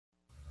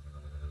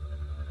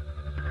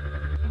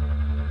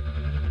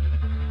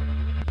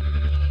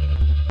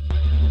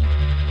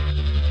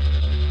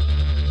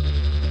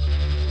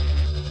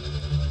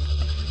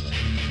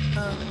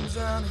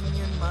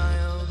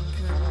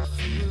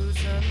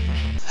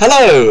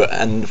Hello,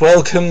 and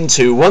welcome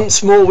to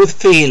Once More with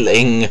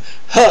Feeling,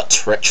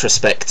 Hurt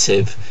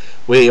Retrospective.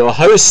 We're your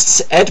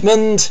hosts,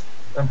 Edmund.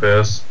 And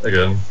Pierce,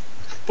 again.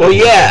 Well,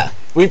 yeah,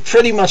 we've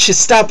pretty much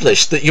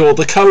established that you're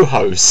the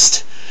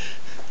co-host.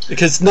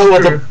 Because no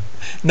other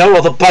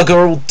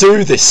bugger will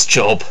do this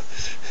job.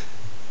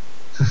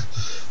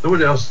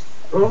 Nobody else.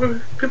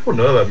 Well, people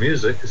know about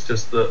music, it's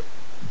just that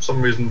for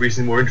some reason we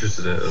seem more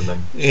interested in it than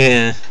them.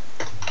 Yeah.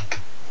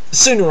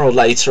 Sooner or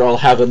later I'll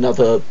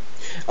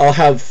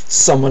have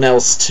someone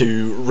else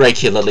to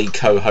regularly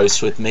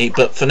co-host with me,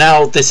 but for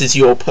now this is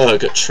your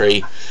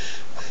purgatory.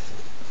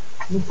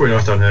 It's pretty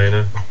nice down here, you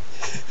know.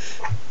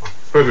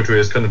 Purgatory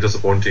is kind of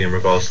disappointing in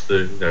regards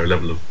to the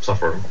level of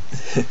suffering.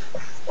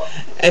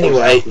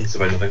 Anyway,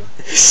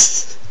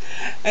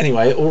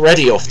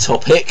 already off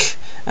topic,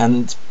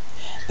 and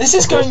this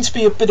is going to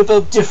be a bit of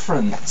a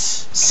different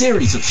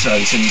series of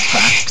shows, in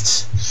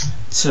fact,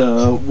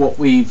 to what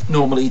we've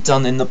normally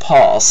done in the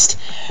past.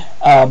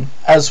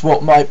 As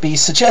what might be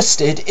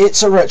suggested,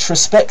 it's a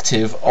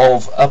retrospective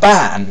of a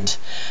band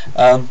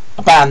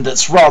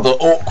that's rather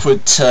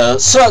awkward to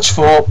search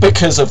for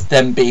because of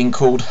them being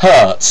called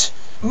Hurt.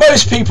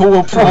 Most people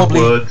will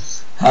probably...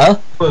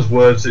 Those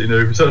words that, if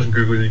you search on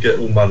Google you get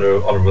all manner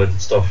of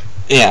unrelated stuff.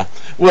 Yeah,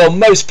 well,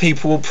 most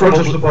people will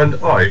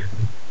probably...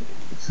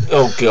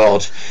 Oh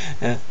god.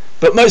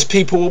 But most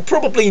people will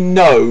probably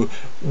know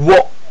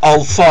what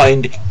I'll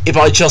find if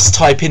I just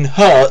type in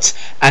Hurt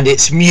and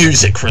it's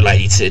music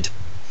related.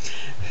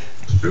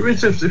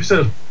 If you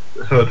said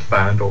Hurt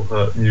band or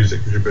Hurt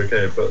music, it should be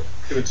okay, but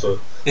give it to...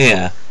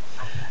 Yeah.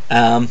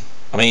 I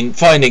mean,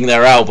 finding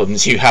their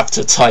albums, you have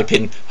to type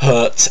in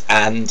Hurt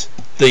and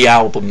the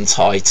album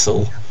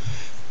title.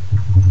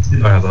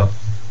 I have that.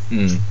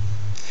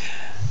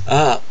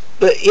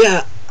 But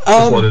yeah,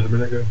 that's what I did a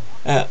minute ago.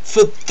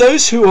 For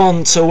those who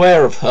aren't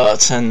aware of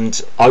Hurt, and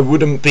I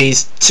wouldn't be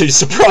too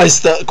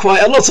surprised that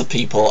quite a lot of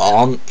people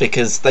aren't,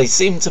 because they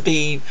seem to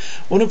be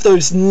one of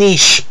those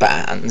niche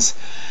bands,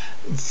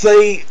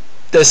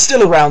 they're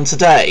still around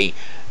today,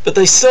 but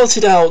they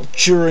started out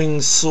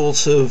during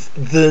sort of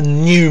the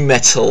new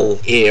metal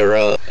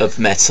era of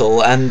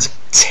metal, and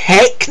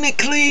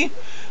technically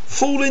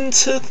fall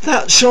into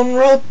that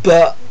genre,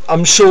 but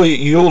I'm sure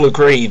you all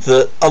agree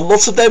that a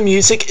lot of their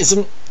music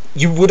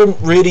you wouldn't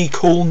really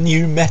call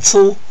new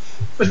metal.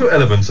 It's got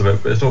elements of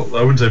it, but it's not.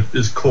 I wouldn't say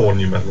it's core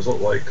new metal. It's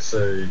not like,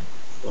 say,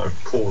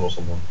 Korn or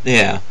someone.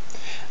 Yeah,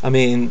 I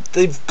mean,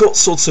 they've got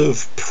sort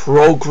of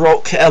prog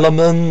rock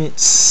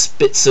elements,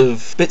 bits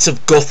of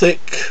gothic,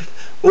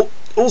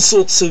 all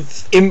sorts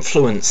of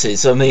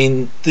influences. I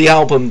mean, the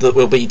album that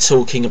we'll be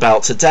talking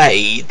about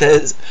today,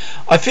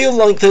 I feel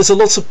like there's a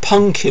lot of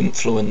punk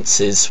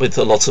influences with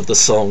a lot of the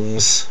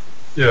songs.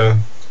 Yeah.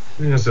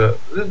 The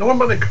one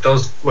band that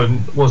does,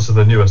 most of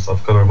the newer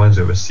stuff kind of reminds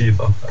me of a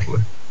Seether,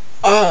 actually.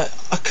 I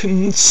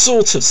can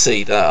sort of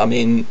see that. I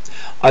mean,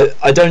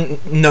 I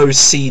don't know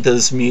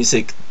Seether's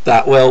music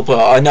that well,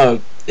 but I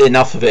know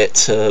enough of it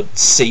to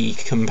see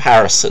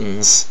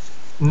comparisons.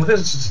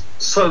 There's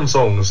certain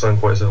songs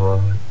sound quite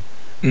similar.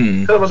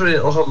 Kind of reminds me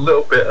also a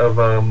little bit of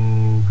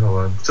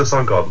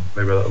Soundgarden,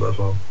 maybe that as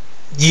well.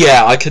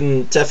 Yeah, I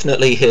can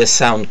definitely hear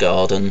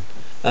Soundgarden.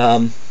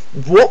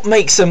 What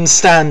makes them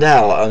stand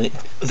out? I mean,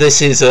 this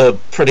is a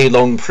pretty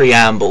long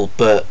preamble,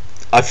 but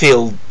I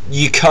feel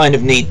you kind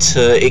of need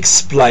to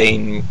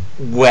explain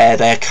where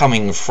they're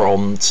coming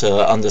from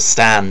to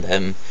understand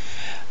them.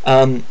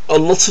 A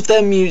lot of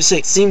their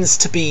music seems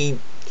to be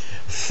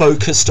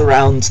focused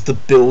around the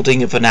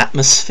building of an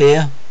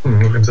atmosphere.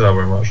 Look into that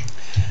very much.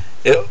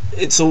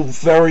 It's all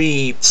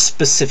very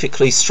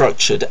specifically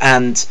structured,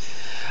 and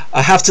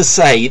I have to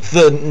say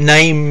the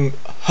name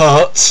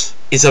Hurt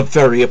is a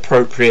very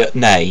appropriate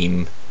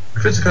name.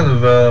 If it's kind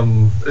of,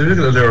 if you look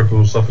at the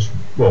lyrical stuff,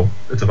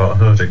 it's about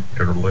hurting,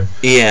 generally.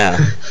 Yeah.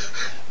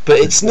 But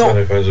it's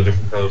not... Kind of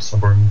different kind of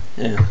suffering.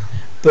 Yeah.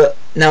 But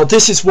now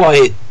this is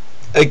why,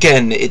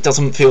 it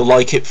doesn't feel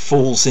like it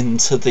falls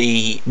into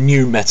the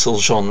new metal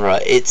genre.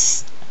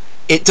 It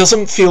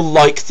doesn't feel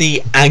like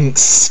the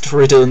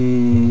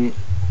angst-ridden,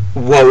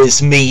 woe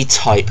is me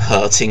type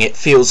hurting. It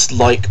feels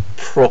like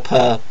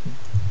proper...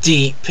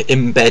 deep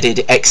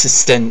embedded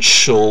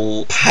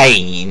existential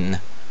pain.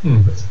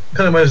 Kind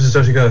of manages to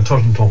actually kind of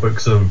touch on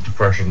topics of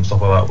depression and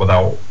stuff like that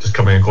without just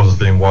coming across as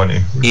being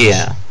whiny.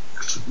 Yeah.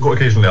 It's got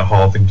occasionally a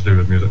hard thing to do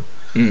with music.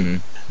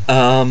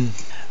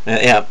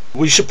 Yeah,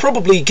 we should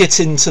probably get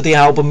into the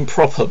album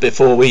proper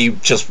before we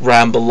just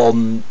ramble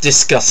on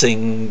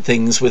discussing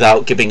things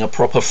without giving a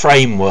proper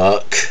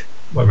framework.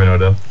 Might be no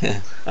idea. Yeah.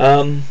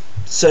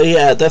 So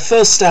yeah, their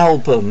first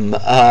album,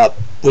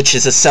 which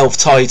is a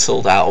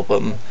self-titled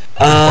album.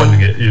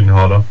 Finding it even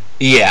harder.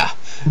 Yeah.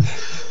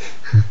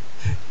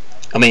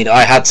 I mean,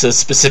 I had to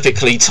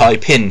specifically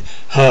type in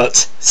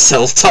Hurt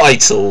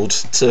self-titled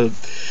to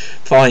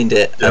find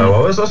it. Yeah,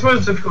 well, I suppose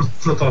it's difficult.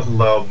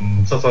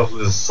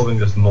 Self-titled is something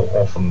that's not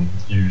often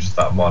used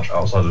that much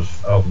outside of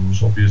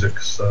albums or music,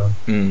 so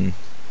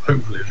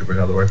hopefully it should bring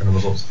out the right kind of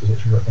results.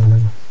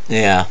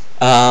 Yeah.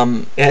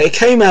 It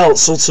came out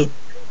sort of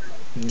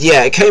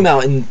Yeah, it came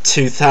out in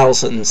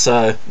 2000,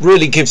 so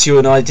really gives you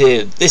an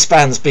idea. This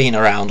band's been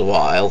around a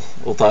while,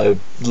 although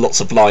lots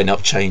of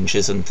lineup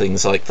changes and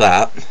things like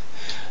that.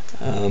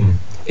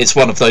 It's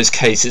one of those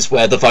cases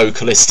where the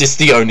vocalist is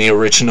the only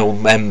original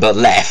member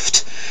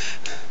left.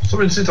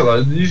 Something seems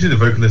like that. Usually the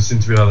vocalist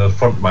seems to be the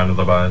front man of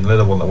the band, they're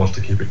the one that wants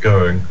to keep it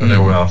going, and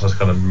everyone else just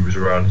kind of moves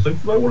around. It's like,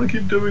 I want to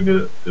keep doing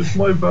it, it's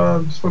my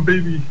band, it's my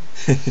baby,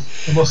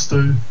 I must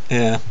do.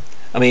 Yeah.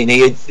 I mean,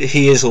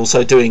 he is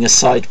also doing a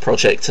side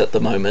project at the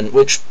moment,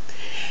 which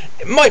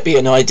it might be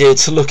an idea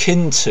to look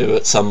into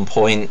at some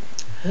point.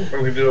 I'm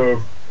going to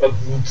do a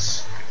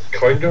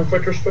kind of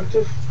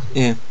retrospective.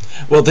 Yeah.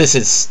 Well, this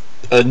is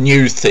a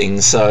new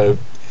thing, so,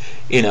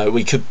 you know,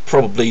 we could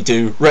probably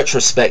do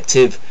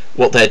retrospective,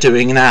 what they're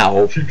doing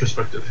now.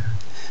 Futurospective.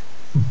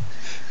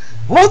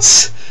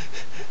 What?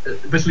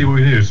 Basically what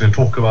we do is to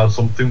talk about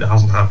something that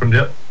hasn't happened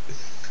yet.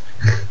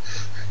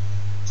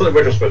 It's like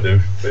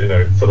retrospective, but, you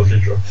know, for the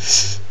future.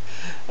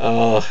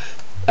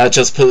 That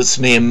just puts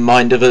me in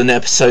mind of an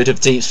episode of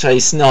Deep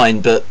Space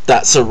Nine, but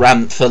that's a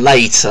rant for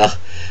later,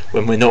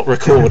 when we're not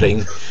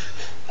recording.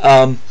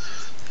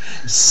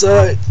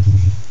 So,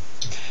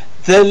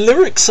 their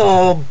lyrics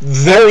are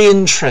very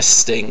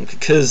interesting,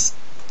 because,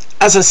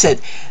 as I said,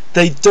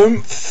 they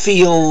don't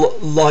feel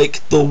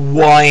like the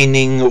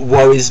whining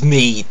woe is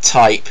me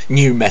type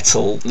new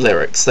metal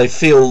lyrics. They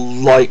feel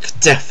like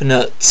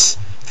definite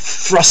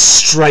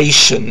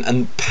frustration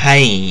and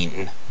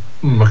pain.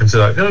 I can see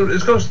that. You know,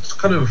 it's got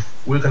kind of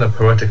weird kind of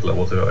poetic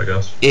level to it, I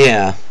guess.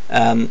 Yeah.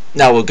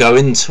 Now we'll go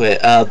into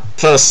it.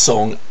 First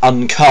song,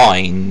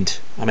 Unkind.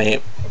 I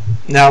mean,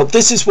 now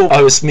this is what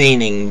I was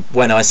meaning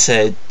when I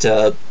said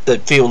they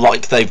feel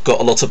like they've got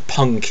a lot of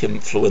punk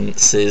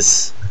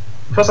influences.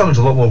 The first album's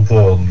a lot more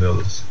raw than the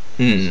others.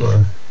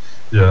 So,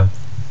 yeah.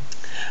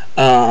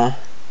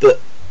 But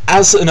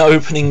as an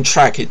opening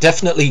track, it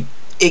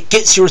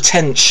gets your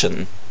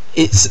attention.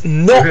 It's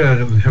not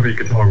heavy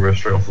guitar riff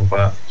straight off the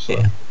bat.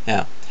 So.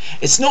 Yeah.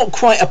 It's not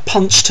quite a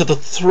punch to the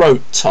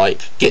throat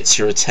type gets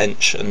your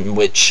attention,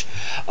 which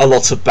a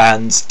lot of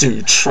bands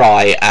do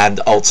try,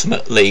 and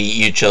ultimately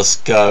you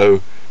just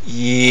go,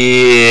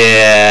 yeah.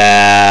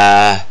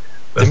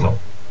 That's not.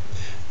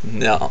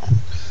 No.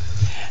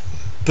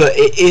 But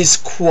it is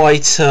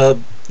quite a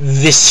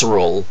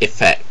visceral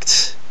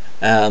effect.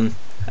 And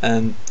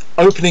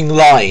opening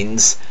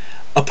lines,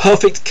 a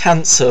perfect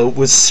cancer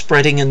was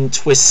spreading and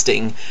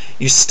twisting.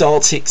 You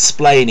start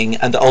explaining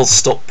and I'll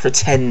stop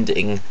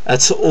pretending.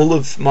 All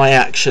of my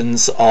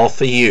actions are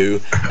for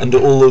you and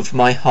all of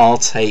my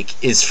heartache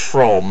is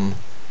from.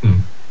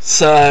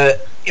 So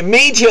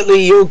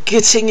immediately you're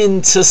getting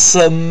into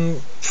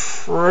some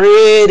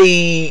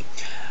pretty...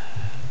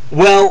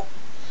 Well,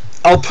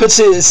 I'll put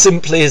it as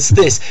simply as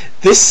this.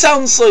 This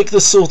sounds like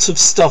the sort of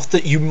stuff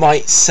that you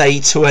might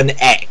say to an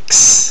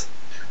ex.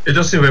 It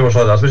does seem very much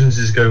like that, especially since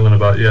he's going on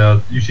about, yeah,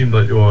 you seem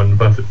like you're in a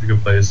perfectly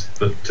good place,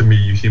 but to me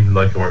you seem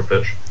like a right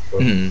bitch.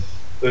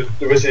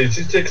 Basically, if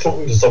you take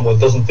talking to someone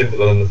doesn't think that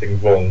they've done anything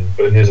wrong,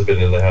 but in his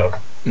opinion they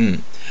have.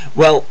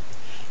 Well,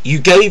 you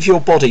gave your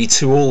body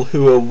to all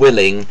who are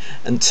willing,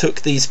 and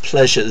took these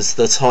pleasures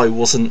that I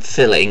wasn't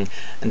filling,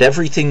 and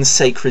everything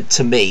sacred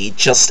to me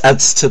just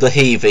adds to the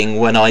heaving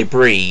when I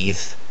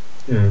breathe.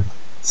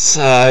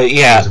 So,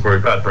 yeah. It's a very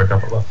bad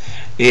breakup of that.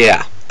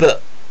 Yeah,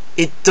 but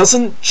it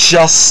doesn't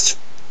just...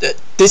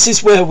 This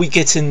is where we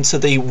get into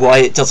the why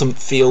it doesn't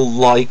feel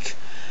like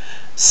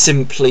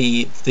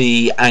simply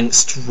the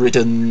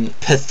angst-ridden,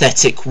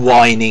 pathetic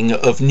whining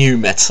of new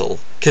metal.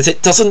 Because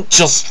it doesn't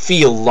just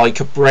feel like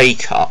a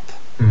breakup.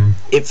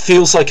 It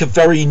feels like a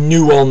very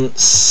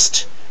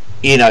nuanced...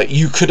 You know,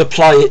 you could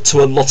apply it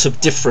to a lot of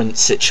different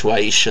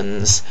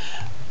situations,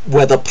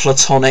 whether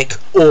platonic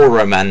or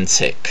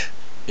romantic.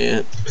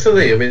 Yeah. So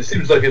I mean, it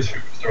seems like it's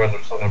around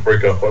a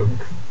breakup.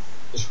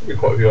 There's probably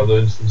quite a few other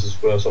instances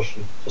where such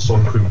a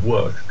song couldn't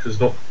work because it's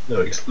not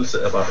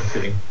explicit about a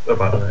feeling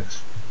about an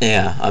ex.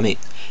 Yeah, I mean,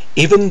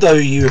 even though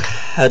you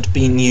had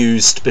been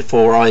used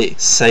before I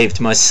saved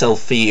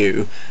myself for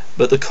you,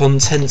 but the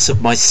contents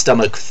of my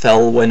stomach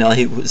fell when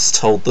I was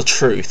told the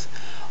truth.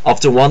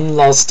 After one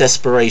last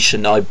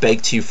desperation, I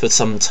begged you for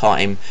some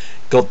time.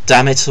 God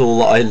damn it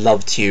all, I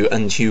loved you,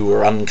 and you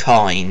were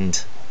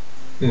unkind.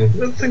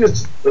 The thing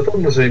is, it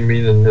doesn't necessarily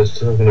mean it's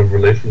to have a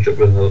relationship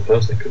with another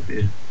person. It could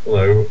be,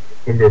 a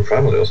member of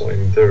family or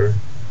something.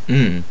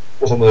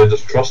 Or someone they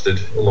just trusted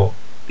a lot.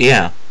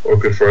 Yeah. Or a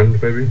good friend,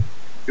 maybe.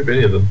 Could be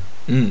any of them.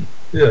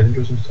 Yeah,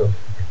 interesting stuff.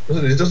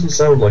 It doesn't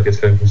sound like it's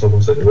coming from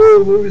someone saying,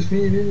 "Oh, woe is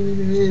me,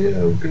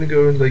 I'm gonna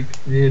go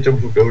and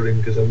jump off a building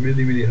because I'm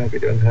really, really happy,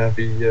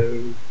 unhappy.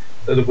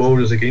 The world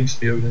is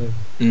against me."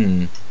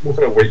 More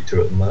kind of weight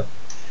to it than that.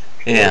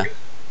 Yeah.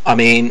 I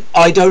mean,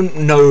 I don't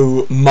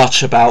know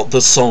much about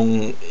the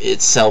song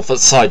itself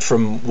aside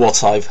from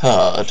what I've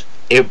heard.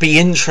 It would be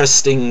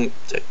interesting.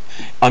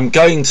 I'm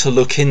going to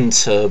look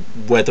into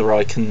whether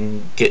I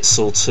can get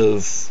sort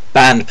of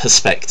band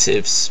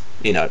perspectives,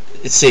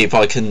 see if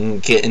I can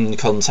get in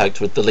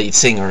contact with the lead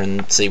singer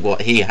and see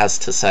what he has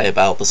to say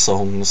about the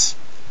songs.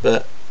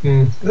 But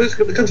The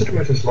kind of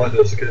situations like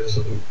this, because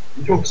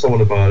you talk to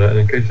someone about it, and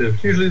in case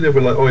usually they'll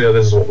be like, "Oh yeah,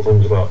 this is what the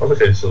song's about." Other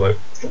cases, like,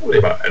 it's not really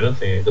about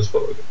anything. It just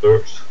felt like it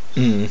lyrics.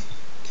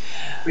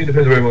 It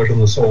depends very much on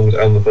the songs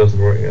and the person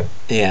writing it.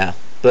 Yeah,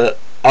 but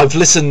I've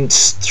listened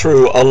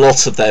through a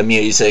lot of their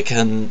music,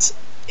 and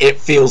it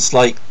feels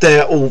like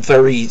they're all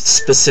very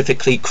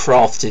specifically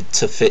crafted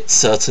to fit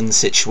certain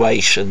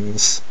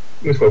situations.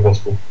 It's quite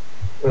possible.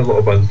 A lot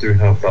of bands do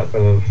have that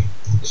kind of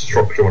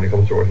structure when it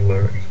comes to writing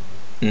lyrics.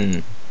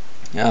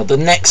 Now the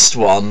next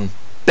one,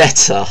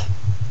 Better.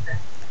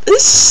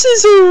 This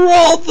is a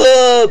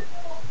rather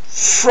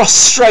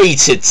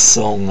frustrated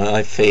song,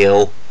 I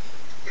feel.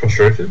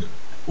 Frustrated?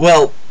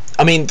 Well,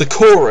 I mean, the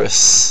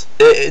chorus,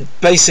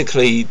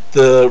 basically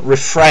the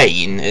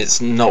refrain, it's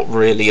not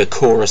really a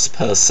chorus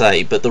per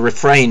se, but the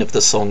refrain of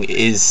the song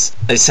is,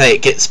 they say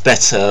it gets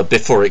better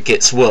before it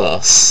gets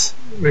worse.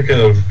 We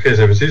kind of case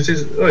you can say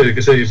it's going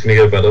to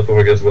get better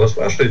before it gets worse,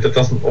 but actually that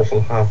doesn't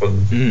often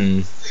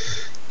happen.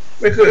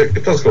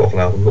 It does often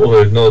happen,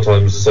 although in other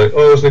times it's like,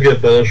 oh, it's going to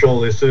get better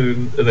surely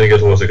soon, and then it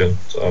gets worse again.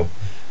 So,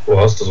 well,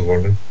 that's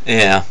disappointing.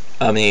 Yeah,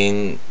 I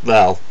mean,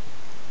 well,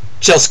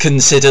 just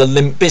consider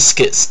Limp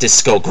Bizkit's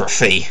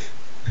discography.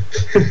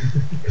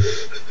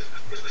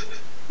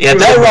 Yeah,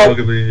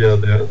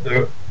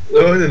 their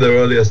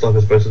earlier stuff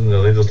is better than their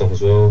later stuff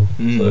as well.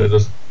 So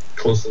just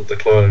constant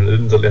decline. It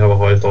didn't really have a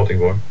high starting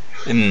point.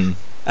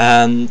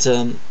 And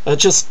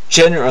just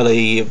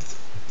generally,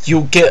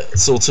 you'll get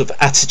sort of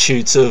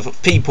attitudes of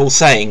people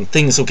saying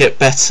things will get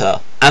better,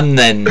 and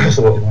then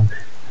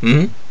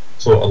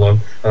So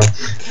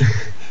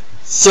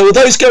are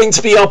those going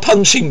to be our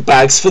punching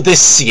bags for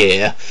this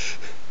year?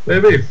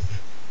 Maybe.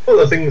 Well,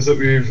 the things that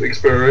we've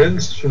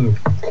experienced in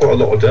quite a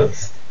lot of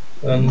depth,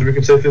 and we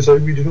can safely say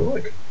we do not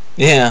like.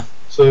 Yeah.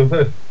 So it's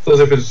not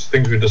as if it's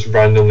things we're just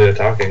randomly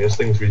attacking, it's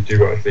things we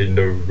do actually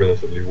know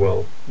relatively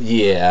well.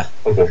 Yeah.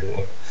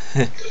 Unfortunately.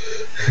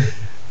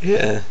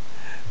 Yeah.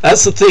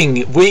 That's the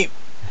thing,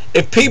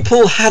 if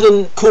people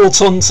hadn't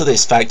caught on to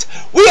this fact,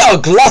 we are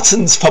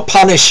gluttons for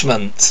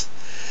punishment!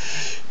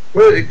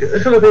 Well,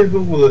 it's kind of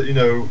people that, you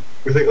know,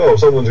 we think, oh,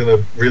 someone's going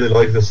to really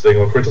like this thing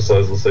or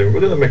criticise this thing,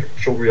 we're going to make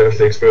sure we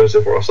actually experience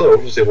it for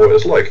ourselves and see what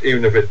it's like,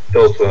 even if it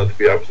does turn out to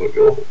be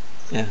absolutely awful.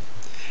 Yeah.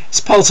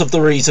 It's part of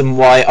the reason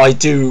why I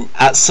do,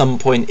 at some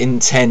point,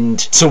 intend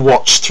to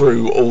watch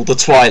through all the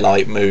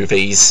Twilight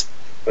movies.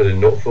 I did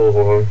not feel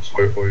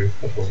sorry for you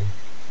at all.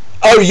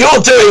 Oh,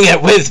 you're doing it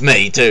with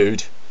me,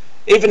 dude!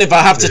 Even if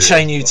I have to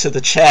chain you to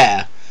the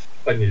chair.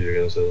 I knew you were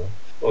going to say that.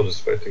 I was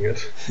expecting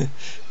it. I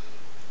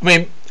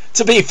mean,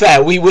 to be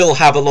fair, we will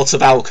have a lot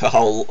of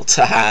alcohol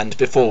to hand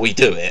before we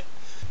do it.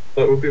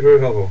 That would be very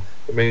helpful.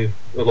 I mean,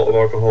 a lot of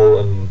alcohol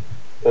and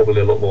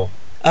probably a lot more.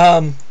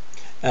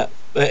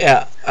 But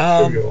yeah,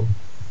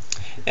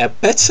 yeah,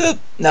 Better.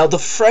 Now the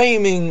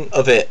framing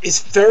of it is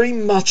very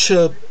much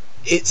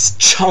it's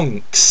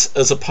chunks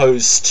as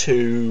opposed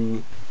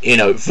to, you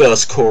know,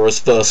 verse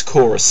chorus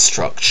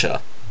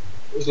structure.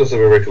 It's less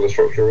of a regular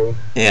structure, really.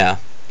 Yeah,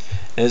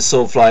 it's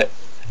sort of like,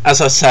 as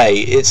I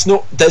say,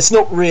 there's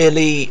not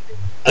really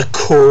a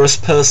chorus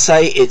per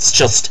se. It's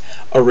just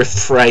a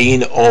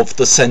refrain of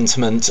the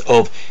sentiment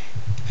of,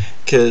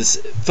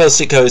 because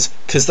first it goes,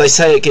 because they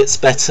say it gets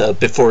better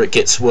before it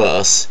gets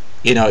worse.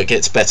 You know, it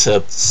gets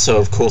better, so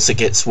of course it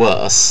gets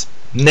worse.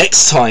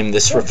 Next time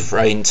this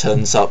refrain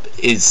turns up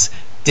is,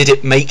 did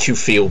it make you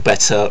feel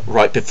better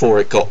right before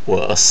it got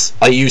worse?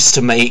 I used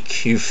to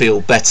make you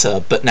feel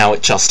better, but now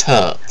it just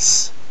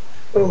hurts.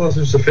 Well, that's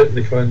just a fit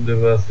the kind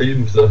of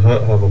themes that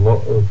Hurt have a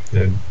lot of,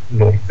 you know,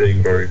 not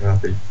being very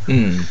happy.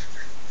 The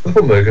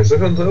problem though, because they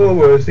can't say, oh,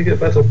 well, it's going to get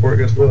better before it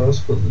gets worse,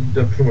 but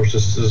they're pretty much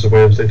just as a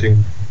way of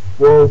stating,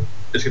 well,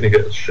 it's going to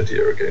get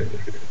shittier again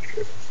if you do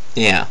it.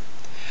 Yeah.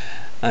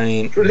 I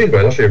mean, what do you think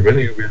about it? Actually, a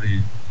really,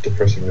 really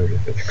depressing movie.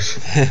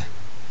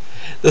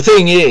 The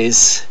thing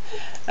is,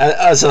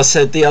 as I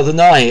said the other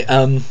night,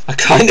 I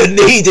kind of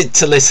needed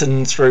to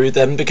listen through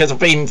them because I've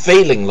been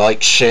feeling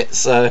like shit.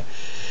 So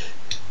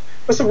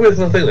that's a weird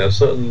thing. There are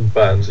certain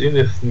bands, even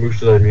if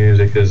most of their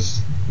music is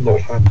not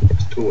happy,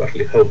 it still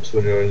actually helps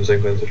when you're in the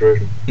same kind of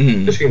situation.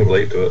 Just you can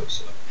relate to it.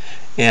 So.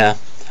 Yeah,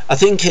 I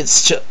think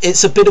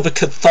it's a bit of a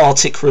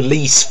cathartic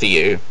release for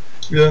you.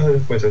 Yeah,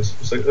 it makes sense.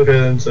 It's like, okay,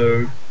 then,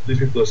 so these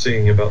people are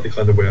singing about the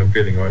kind of way I'm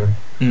feeling right now.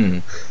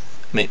 I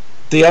mean,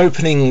 the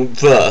opening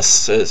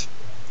verse is,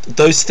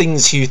 those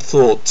things you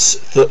thought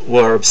that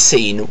were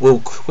obscene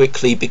will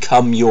quickly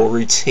become your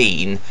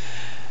routine.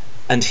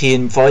 And he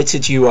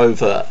invited you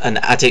over, an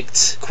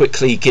addict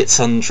quickly gets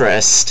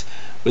undressed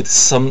with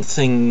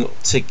something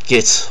to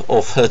get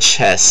off her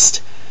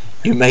chest.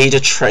 You made a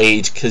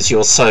trade 'cause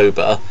you're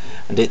sober,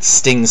 and it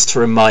stings to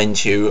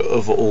remind you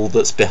of all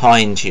that's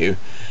behind you.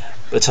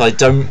 But I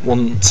don't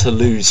want to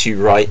lose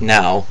you right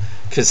now,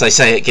 'cause they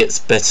say it gets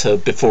better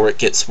before it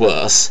gets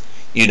worse.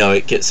 You know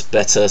it gets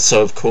better,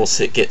 so of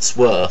course it gets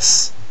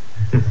worse.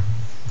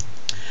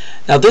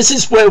 Now this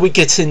is where we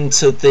get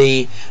into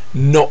the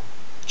not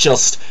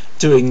just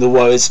doing the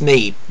woe is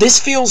me. This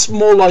feels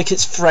more like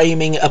it's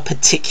framing a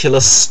particular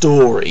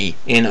story,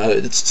 you know.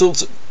 It's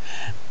sort of,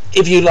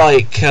 if you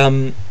like,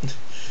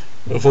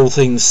 of all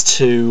things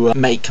to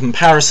make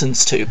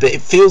comparisons to, but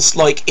it feels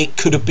like it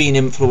could have been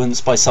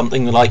influenced by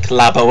something like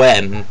La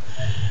Boheme,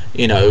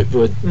 you know,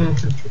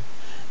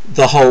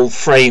 the whole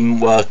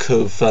framework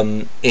of,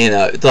 you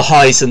know, the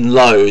highs and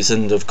lows,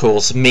 and of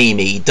course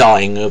Mimi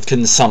dying of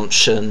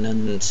consumption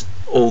and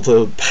all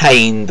the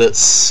pain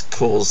that's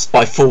caused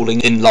by falling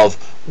in love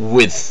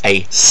with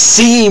a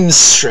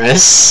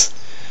seamstress.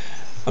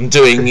 I'm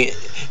doing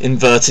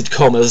inverted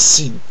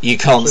commas, you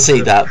can't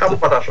see that.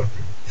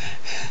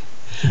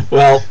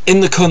 Well, in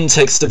the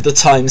context of the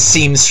time,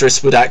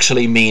 seamstress would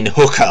actually mean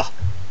hooker.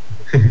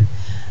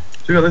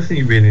 So I don't think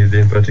you really need the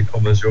inverted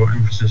commas, your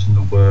emphasis on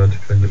the word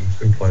kind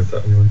of implies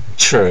that anyway.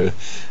 True.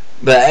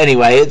 But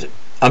anyway,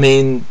 I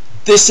mean,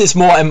 this is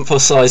more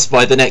emphasised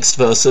by the next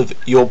verse of,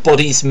 your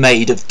body's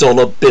made of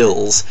dollar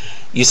bills,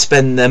 you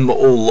spend them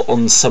all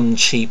on some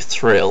cheap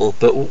thrill,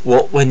 but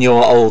what when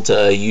you're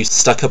older, you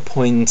stuck a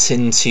point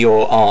into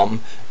your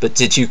arm, but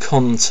did you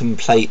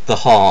contemplate the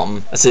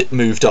harm as it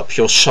moved up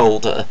your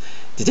shoulder?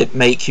 Did it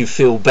make you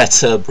feel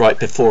better right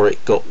before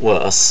it got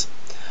worse?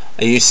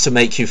 I used to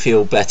make you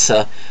feel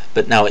better,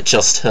 but now it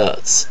just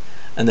hurts.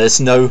 And there's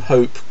no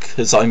hope,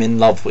 'cause I'm in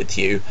love with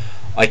you.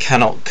 I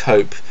cannot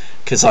cope,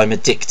 'cause I'm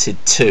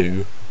addicted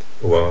too.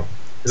 Wow.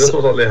 That's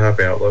not like a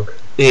happy outlook.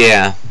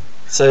 Yeah.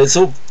 So it's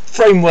all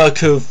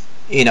framework of,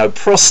 you know,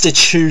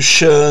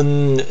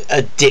 prostitution,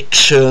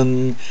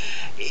 addiction.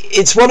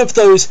 It's one of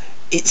those,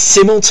 it's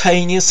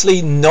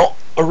simultaneously not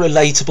a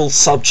relatable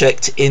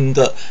subject in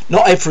that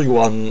not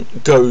everyone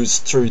goes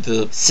through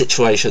the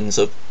situations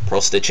of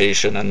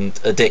prostitution and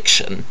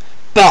addiction,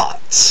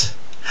 but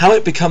how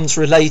it becomes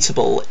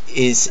relatable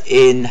is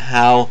in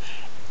how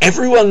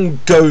everyone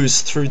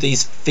goes through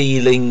these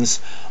feelings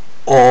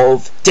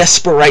of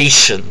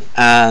desperation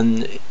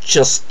and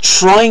just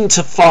trying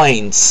to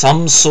find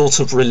some sort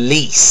of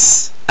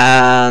release,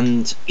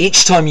 and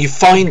each time you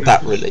find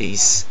that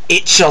release,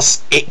 it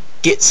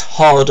gets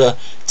harder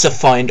to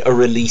find a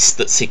release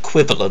that's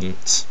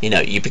equivalent. You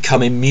know, you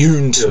become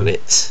immune to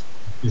it.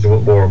 You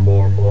want more and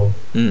more and more.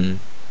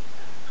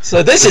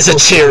 So this is a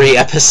cheery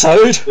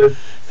episode. Yeah.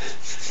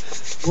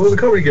 Well, we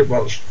can't really get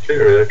much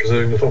cheerier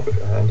considering the topic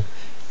at hand.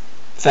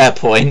 Fair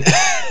point.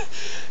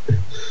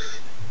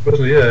 But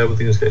yeah,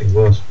 everything is getting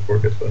worse before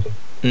it gets better.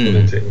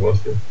 Everything's getting worse,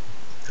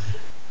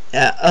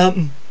 yeah.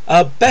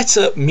 Yeah,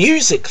 better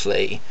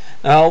musically.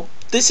 Now,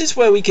 this is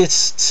where we get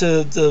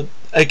to the,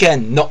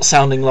 again, not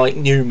sounding like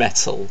new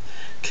metal,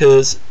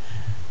 because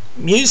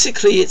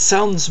musically it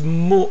sounds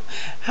more...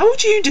 How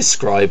would you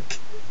describe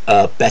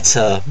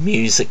better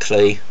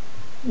musically?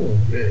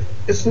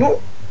 It's not...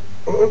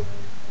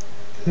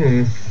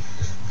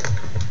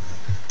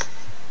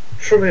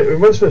 Surely it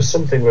reminds me of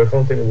something, but I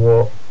can't think of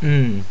what.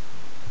 Kind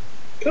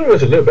of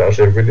reminds a little bit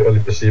actually of really early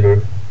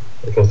Placebo,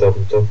 the first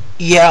album stuff.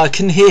 Yeah, I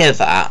can hear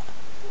that.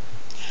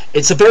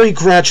 It's a very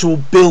gradual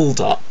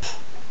build-up.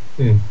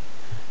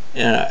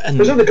 Yeah, and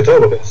there's the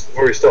guitar with it. The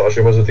very start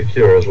actually reminds me of The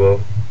Cure as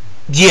well.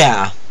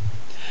 Yeah.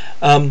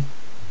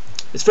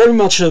 It's very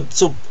much a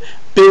sort of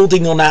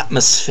building on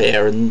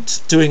atmosphere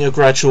and doing a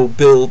gradual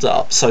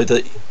build-up so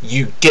that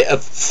you get a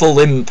full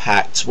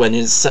impact when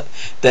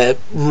they're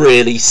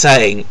really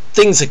saying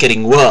things are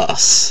getting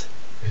worse.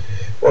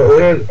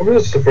 Well, I'm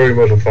just very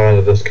much a fan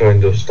of this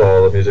kind of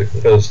style of music.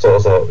 It kind of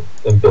starts out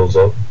and builds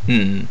up.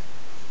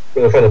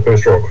 But I find a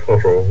post-rock,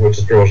 after all, which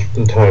is pretty much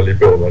entirely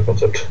built on that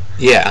concept.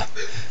 Yeah.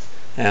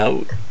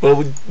 Well,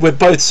 we're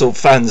both sort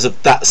of fans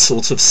of that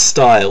sort of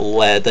style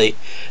where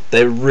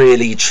they're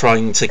really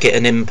trying to get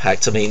an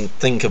impact. I mean,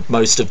 think of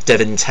most of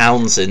Devin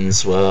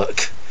Townsend's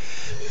work.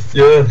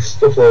 Yeah,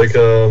 stuff like,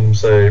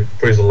 say,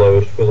 Praise the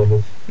Lord, for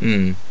example.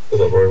 Does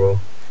that very well.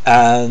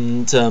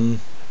 And,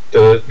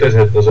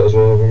 Deadhead does that as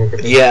well, I remember.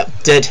 Yeah,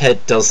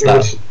 Deadhead does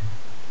that.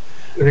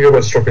 If you go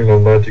by Strapping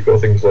Long Night, you've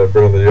got things like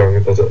Bring on the Young,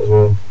 it does it as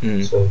well.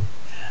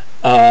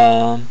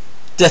 So.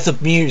 Death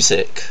of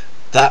Music,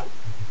 that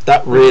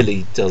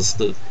really does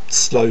the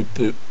slow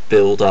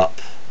build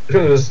up. You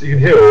can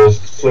hear it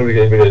slowly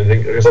getting bigger and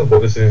think, at some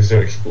point this is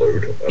going to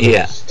explode.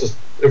 Yeah. Just,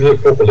 if you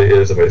look properly, it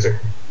is amazing.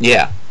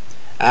 Yeah.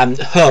 And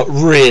Hurt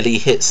really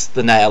hits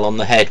the nail on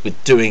the head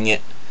with doing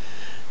it.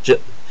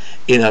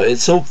 You know,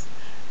 it's all...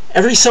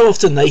 Every so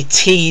often they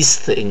tease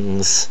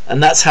things,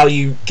 and that's how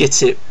you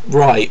get it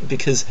right,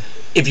 because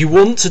if you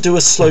want to do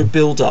a slow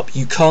build-up,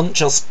 you can't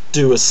just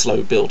do a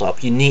slow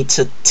build-up. You need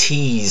to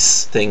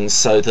tease things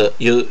so that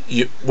you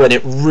when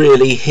it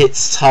really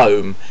hits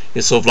home,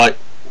 you're sort of like,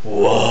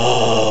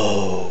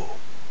 whoa,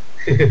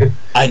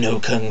 I know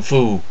Kung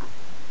Fu.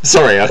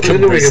 Sorry, I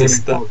couldn't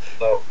resist that.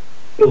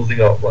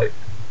 Building up, like,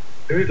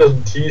 if it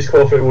doesn't tease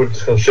quite often, it would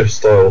just kind of shift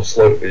style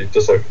slightly,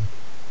 just like,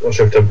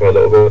 shift tempo a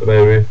little bit,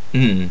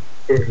 maybe.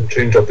 We can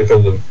change up the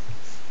kind of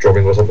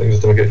drumming or something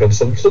just to make it kind of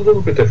something a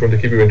little bit different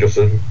to keep you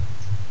interested.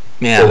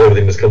 Yeah. So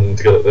everything just coming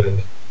together at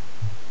the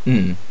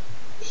end.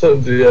 So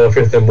the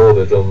Faith No More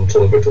did on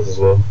Solemn Victus as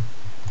well.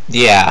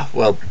 Yeah,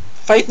 well,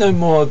 Faith No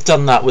More have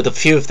done that with a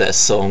few of their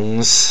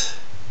songs.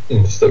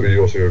 So that we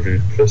also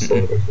reviewed first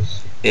Solemn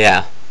Victus.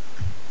 Yeah.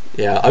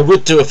 Yeah, I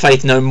would do a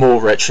Faith No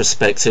More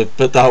retrospective,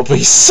 but that'll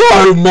be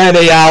so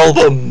many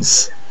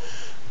albums!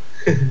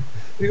 You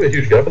got a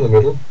huge gap in the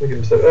middle. We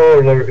can say,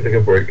 oh, now we can take a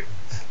break.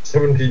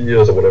 17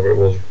 years or whatever it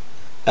was.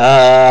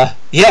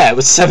 Yeah, it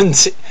was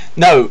 17...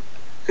 No,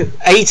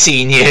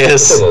 18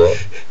 years.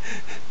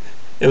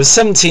 It was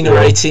 17 or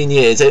 18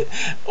 years.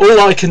 All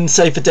I can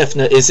say for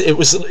definite is it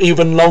was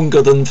even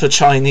longer than for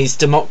Chinese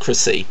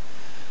democracy.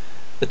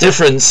 The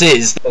difference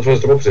is... That's why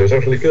democracy was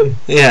actually good.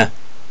 Yeah.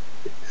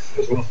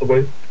 It's worth the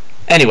wait.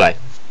 Anyway,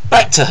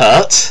 back to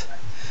Hurt.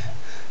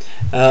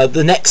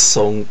 The next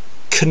song,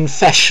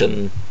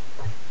 Confession.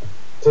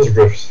 Those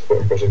riffs,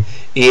 quite impressive.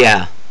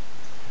 Yeah.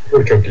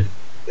 Really chunky.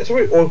 It's a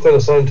very odd kind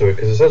of sound to it,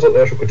 because it sounds like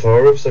the actual guitar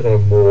riffs are kind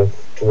of more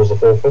towards the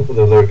forefront, with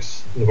the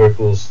lyrics, the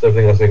vocals,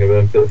 everything else being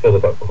a bit further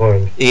back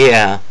behind.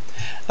 Yeah.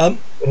 And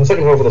the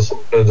second half of the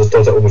song kind of just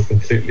does that almost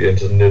completely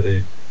into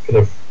nearly kind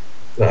of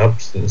the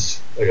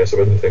absence, I guess, of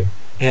anything.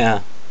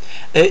 Yeah.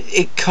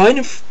 It kind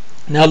of...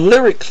 Now,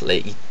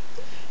 lyrically,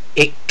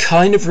 it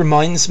kind of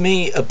reminds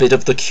me a bit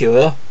of The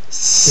Cure.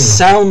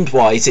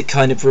 Sound-wise, it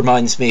kind of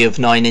reminds me of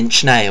Nine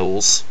Inch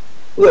Nails.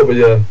 A little bit,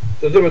 yeah.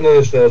 There's a little bit of Nine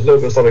Inch Nails, a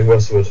little bit of Stabbing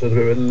Westward,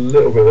 there's a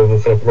little bit of a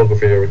kind of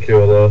pornography or a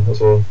Cure there as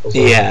well.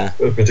 Yeah.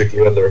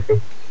 Particularly and lyrical.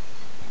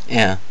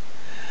 Yeah.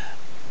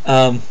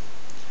 I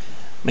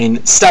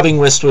mean, Stabbing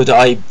Westward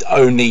I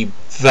only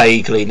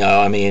vaguely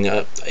know. I mean,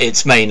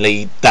 it's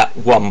mainly that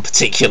one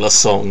particular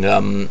song.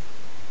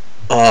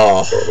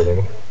 Huh?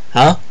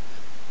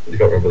 You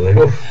can't remember the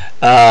name.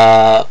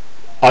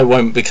 I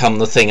Won't Become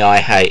the Thing I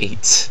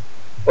Hate.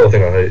 Oh, The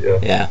Thing I Hate, yeah.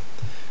 Yeah.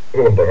 I've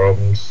got one of their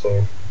albums,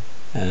 so...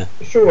 Yeah.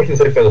 It's true much in the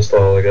same kind of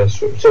style, I guess.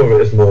 Some of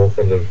it is more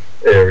kind of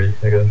airy,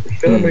 I guess.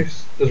 Which kind of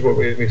makes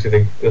me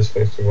think this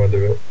makes me remind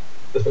of it.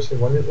 This makes me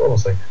remind me, what am I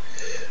saying?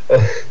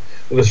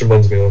 This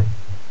reminds me of...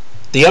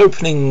 The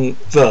opening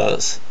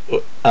verse,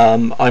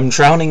 I'm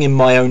drowning in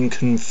my own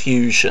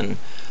confusion.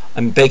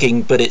 I'm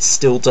begging, but it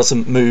still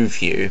doesn't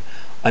move you.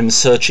 I'm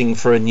searching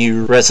for a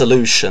new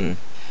resolution.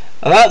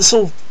 That's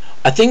all.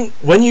 I think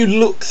when you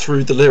look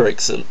through the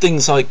lyrics and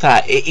things like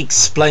that, it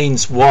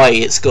explains why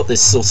it's got this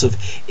sort of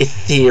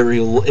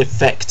ethereal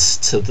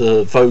effect to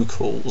the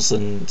vocals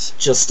and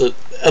just a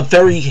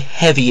very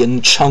heavy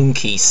and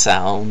chunky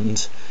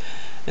sound.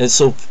 It's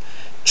sort of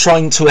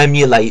trying to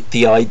emulate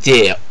the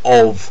idea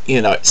of,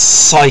 you know,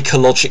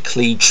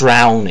 psychologically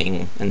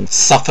drowning and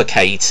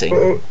suffocating.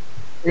 Well,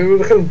 I mean,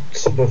 with the kind of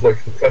something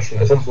like confession,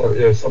 it sounds like,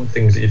 you know,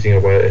 something's eating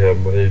away at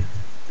him when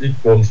he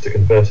wants to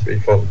confess but he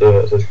can't do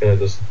it, so it's kind of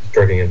just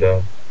dragging him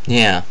down.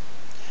 Yeah.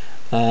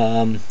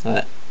 I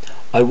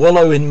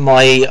wallow in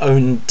my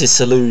own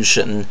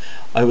disillusion.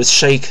 I was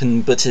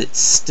shaken, but it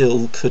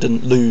still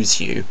couldn't lose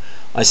you.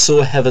 I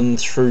saw heaven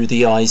through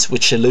the eyes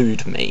which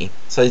elude me.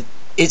 So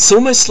it's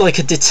almost like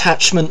a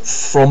detachment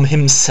from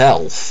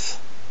himself.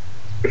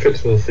 It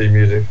fits with the theme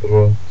music as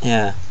well.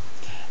 Yeah.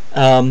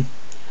 I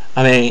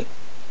mean,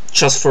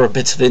 just for a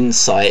bit of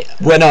insight,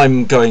 when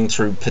I'm going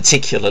through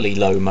particularly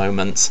low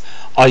moments,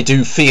 I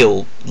do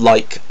feel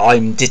like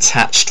I'm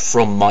detached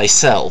from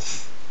myself.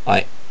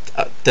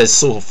 There's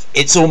sort of,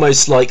 it's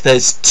almost like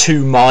there's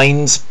two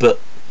minds,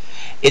 but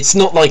it's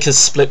not like a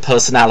split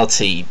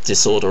personality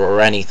disorder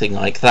or anything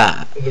like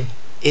that.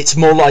 It's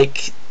more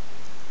like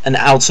an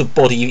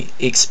out-of-body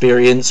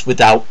experience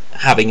without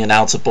having an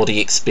out-of-body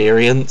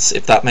experience,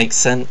 if that makes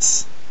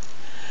sense.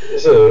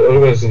 So, I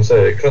was going to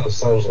say, it kind of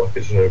sounds like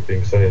it's, you know,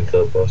 being sung in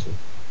third person.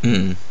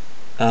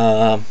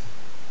 I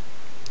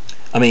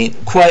mean,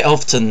 quite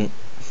often,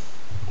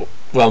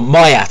 well,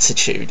 my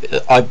attitude,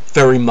 I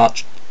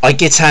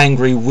get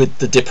angry with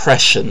the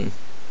depression,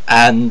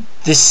 and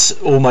this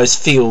almost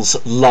feels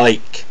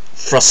like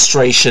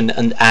frustration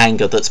and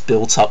anger that's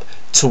built up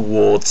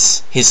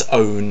towards his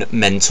own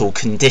mental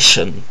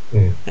condition.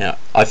 Yeah,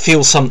 I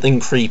feel something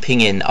creeping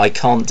in. I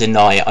can't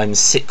deny I'm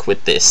sick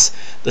with this,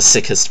 the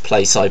sickest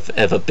place I've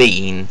ever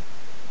been.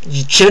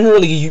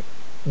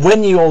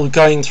 When you're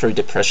going through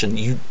depression,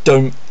 you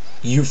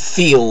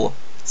feel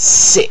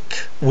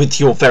sick with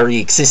your very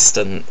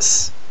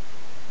existence.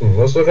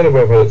 That's the kind of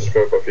way I've heard it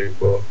described by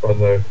people. I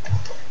know.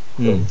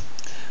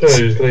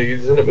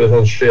 He's in a bit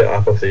of sheer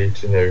apathy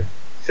to, you know,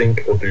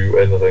 think or do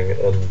anything,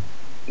 and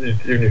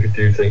even if you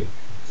do think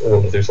or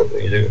want to do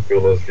something, you don't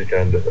feel as if you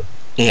can do it.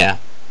 Yeah,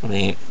 I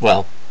mean,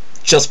 well,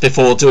 just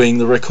before doing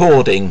the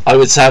recording, I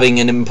was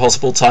having an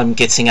impossible time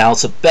getting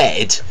out of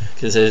bed,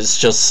 because it was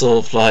just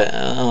sort of like,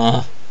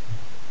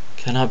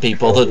 can I be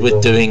bothered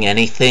with doing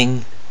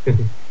anything? I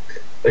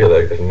get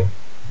that occasionally.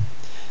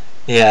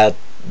 Yeah,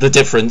 the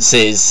difference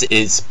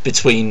is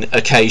between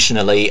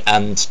occasionally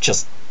and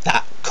just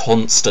that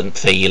constant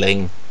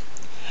feeling.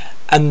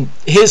 And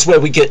here's where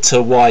we get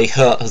to why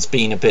Hurt has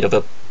been a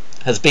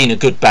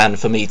good band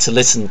for me to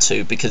listen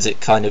to, because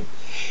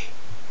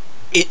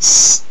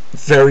it's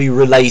very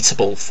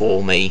relatable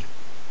for me.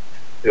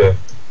 Yeah.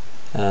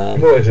 You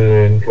might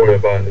enjoy a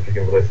band if you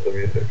can relate to the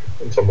music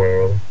in some way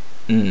or other.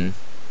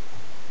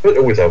 But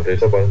always have to.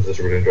 Some bands are just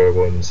really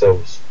enjoyable in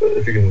themselves, but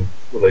if you can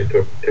relate to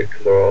a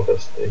particular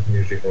artist, you can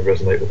usually kind of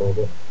resonate with them a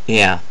bit.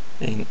 Yeah.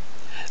 I mean,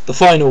 the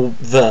final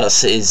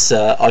verse is,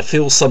 I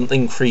feel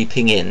something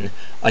creeping in.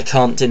 I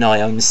can't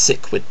deny I'm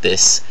sick with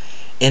this.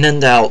 In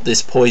and out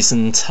this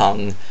poisoned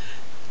tongue.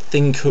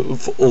 Think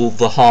of all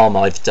the harm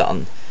I've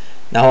done.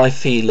 Now I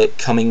feel it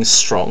coming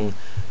strong.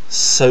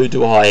 So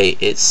do I,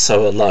 it's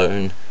so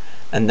alone.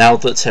 And now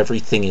that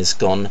everything is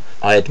gone,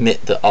 I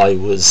admit that I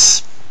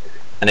was...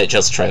 And it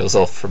just trails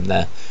off from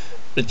there.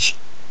 Which,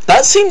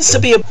 that seems to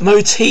be a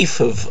motif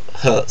of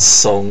Hurt's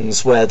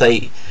songs, where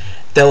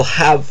they'll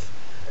have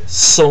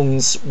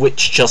songs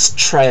which just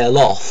trail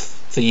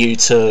off for you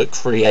to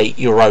create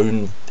your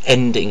own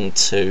ending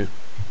to.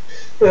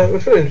 Yeah,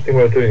 it's a really interesting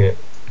way of doing it.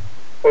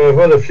 Well, I've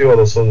heard a few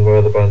other songs where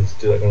other bands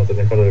do that kind of thing.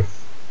 They kind of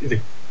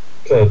either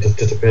kind of just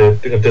disappear,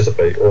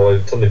 dissipate, or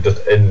suddenly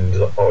just end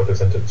that part of the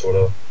sentence or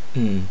whatever.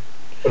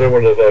 I know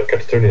one of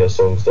Catatonia's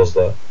songs does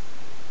that.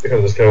 It kind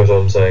of just goes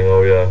on saying,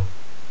 oh yeah,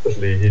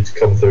 especially he's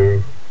come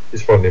through,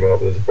 he's finally met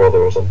up with his brother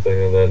or something,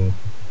 and then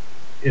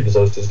he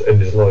decides to just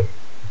end his life.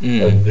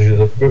 And usually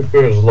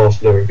the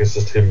last lyric is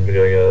just him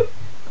going,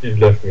 you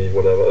left me,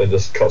 whatever, and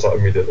just cuts out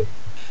immediately.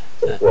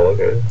 So, well,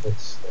 okay,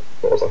 that's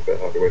not exactly a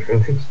happy way to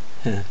end things.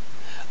 Yeah.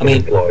 I mean,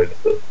 implied,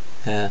 but,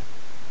 yeah.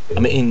 I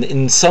mean,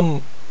 in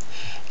some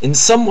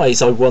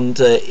ways, I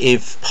wonder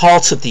if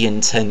part of the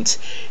intent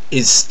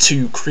is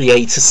to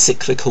create a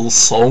cyclical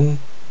song.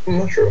 I'm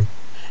not sure.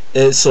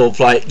 It's sort of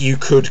like, you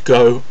could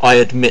go, I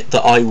admit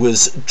that I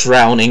was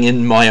drowning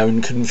in my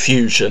own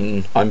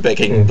confusion, I'm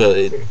begging,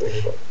 but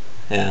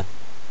yeah,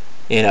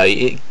 you know,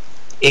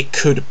 it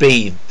could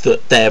be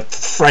that their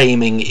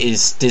framing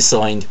is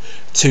designed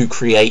to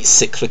create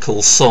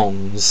cyclical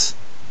songs.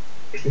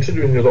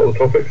 Considering a lot of the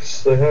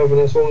topics they have in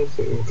their songs,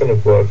 it kind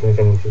of works and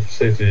kind of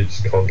saves you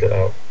just can't get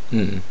out.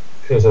 Kind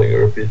of something that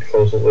repeats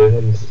constantly,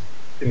 and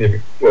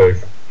well,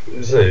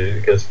 you say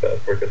it gets better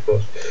before it gets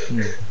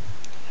worse.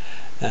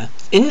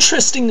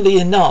 Interestingly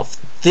enough,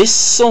 this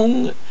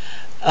song,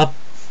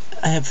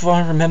 if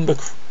I remember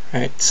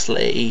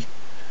correctly,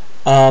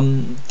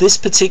 this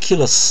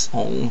particular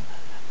song,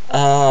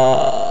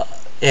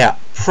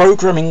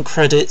 programming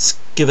credits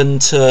given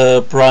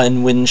to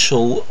Brian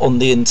Winchell on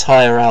the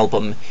entire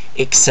album,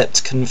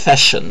 except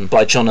Confession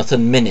by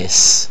Jonathan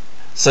Minnis.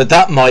 So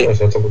that might...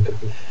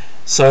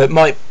 So it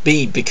might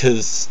be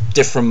because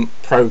different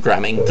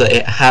programming that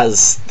it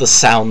has the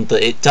sound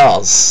that it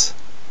does.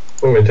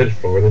 Well,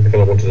 intentional, really. They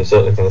kind of wanted a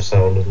certain kind of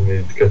sound and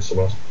needed to get some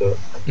aspect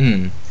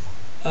to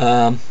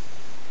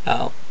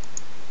it.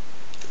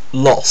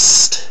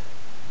 Lost.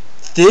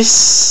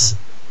 This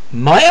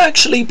might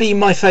actually be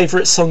my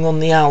favourite song on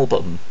the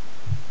album.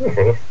 Yeah,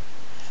 fair enough.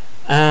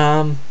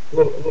 I'm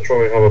not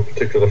sure I have a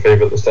particular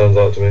favourite that stands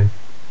out to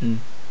me.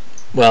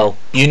 Well,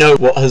 you know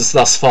what has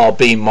thus far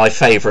been my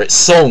favourite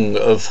song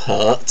of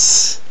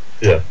Hurt's.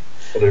 Yeah,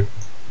 I do.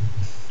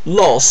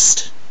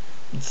 Lost,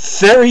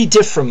 very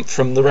different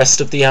from the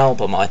rest of the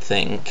album, I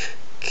think,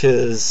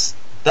 because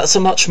that's a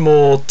much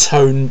more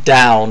toned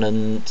down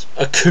and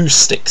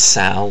acoustic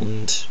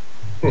sound.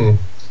 Oh,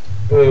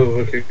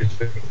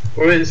 acoustic.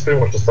 Well, it's pretty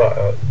much just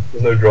that.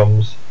 There's no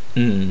drums.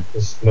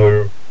 There's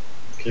no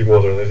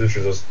keyboards or anything. It's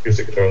literally just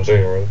acoustic guitar and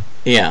singing, right?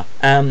 Yeah.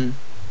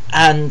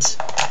 And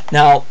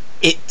now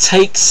it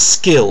takes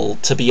skill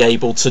to be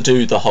able to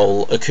do the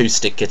whole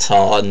acoustic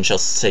guitar and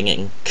just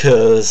singing,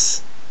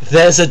 because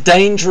there's a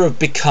danger of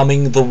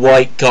becoming the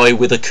white guy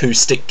with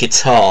acoustic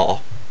guitar.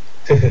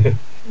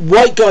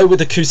 White guy with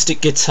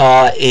acoustic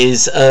guitar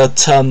is a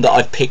term that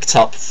I've picked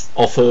up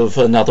off of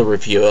another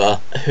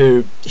reviewer,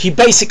 who he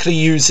basically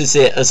uses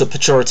it as a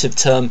pejorative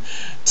term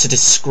to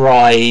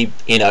describe,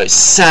 you know,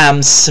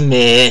 Sam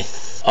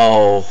Smith,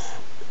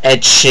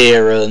 Ed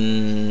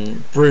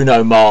Sheeran,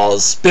 Bruno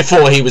Mars,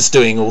 before he was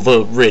doing all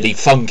the really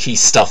funky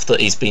stuff that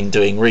he's been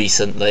doing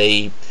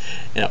recently.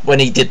 You know, when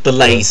he did the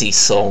Lazy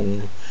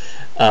song.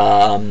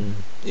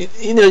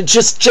 You know,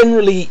 just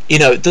generally, you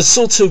know, the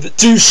sort of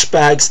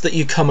douchebags that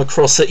you come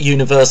across at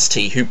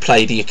university who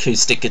play the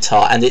acoustic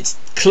guitar, and it's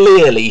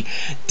clearly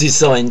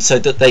designed so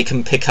that they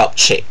can pick up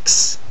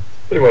chicks.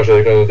 Pretty much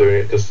they're kind of doing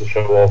it just to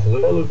show off and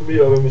say, oh, look at me,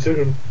 I'm a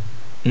musician.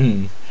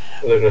 They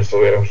don't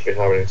necessarily actually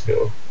have any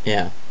skill.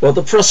 Yeah. Well,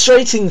 the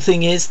frustrating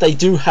thing is they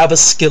do have a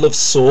skill of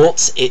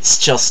sorts. It's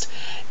just,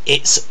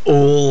 it's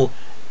all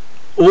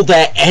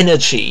their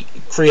energy,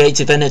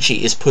 creative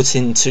energy, is put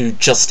into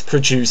just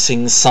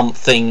producing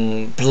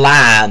something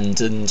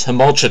bland and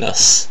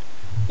homogenous.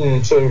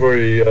 Something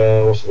very,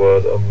 what's the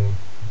word,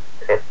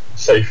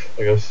 safe,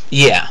 I guess.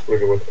 Yeah.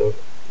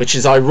 Which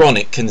is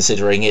ironic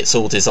considering it's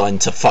all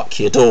designed to fuck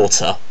your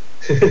daughter.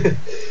 This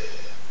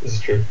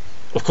is true.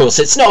 Of course,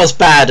 it's not as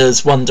bad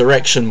as One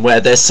Direction,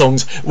 where their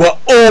songs were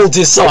all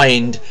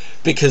designed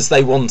because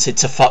they wanted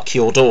to fuck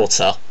your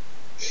daughter.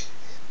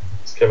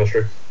 It's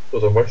chemistry.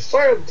 Those are my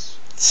science.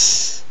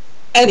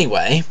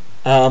 Anyway,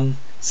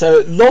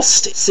 so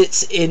Lost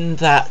sits in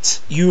that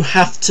you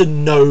have to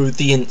know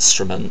the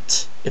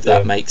instrument, if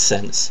that makes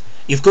sense.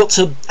 You've got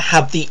to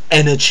have the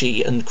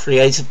energy and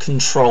creative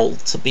control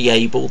to be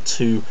able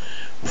to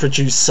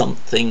produce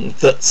something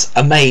that's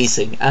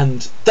amazing,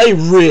 and they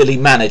really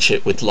manage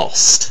it with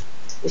Lost.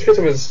 This kind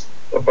of is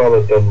a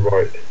ballad done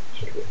right.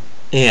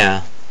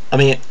 Yeah. I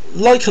mean,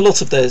 like a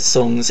lot of their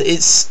songs,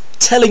 it's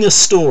telling a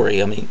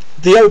story. I mean,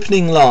 the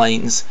opening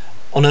lines,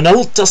 "On an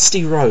old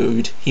dusty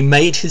road, he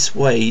made his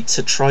way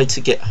to try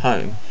to get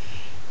home.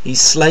 He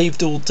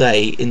slaved all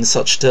day in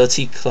such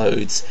dirty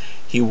clothes,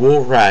 he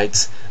wore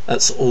rags,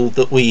 that's all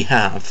that we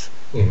have.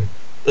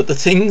 But the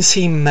things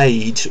he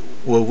made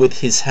were with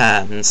his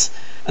hands,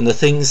 and the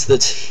things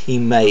that he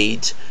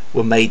made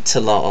were made to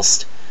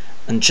last.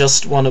 And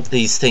just one of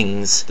these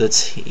things that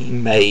he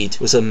made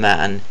was a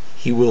man.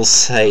 He will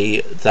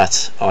say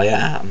that I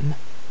am."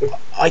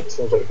 It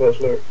sounds like the first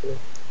lyric. Yeah.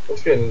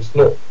 Once again, it's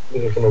not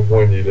kind of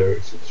whiny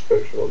lyrics, it's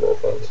straight from a lot of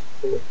fans.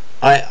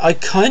 I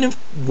kind of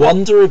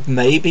wonder if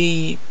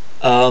maybe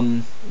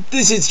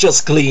this is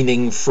just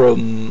gleaning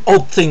from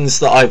odd things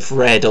that I've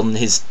read on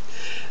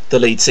the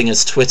lead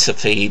singer's Twitter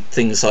feed,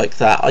 things like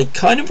that. I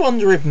kind of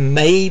wonder if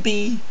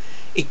maybe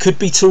it could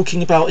be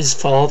talking about his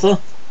father.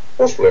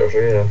 Possibly,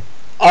 actually, yeah.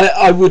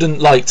 I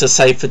wouldn't like to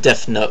say for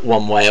definite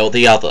one way or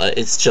the other.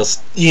 It's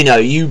just, you know,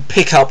 you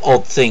pick up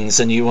odd things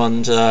and you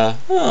wonder,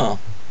 oh,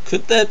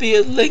 could there be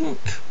a link?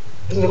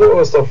 There's a lot of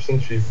that stuff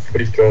essentially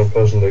based around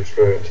personal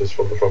experiences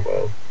from the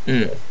frontman.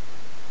 Yeah.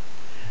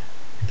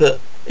 But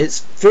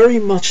it's very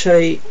much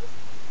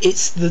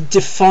it's the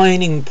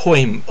defining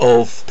point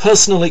of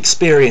personal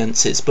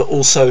experiences, but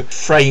also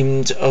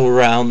framed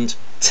around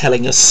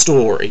telling a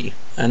story.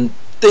 And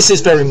this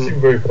is very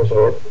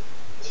personal.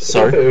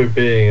 Sorry?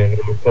 Being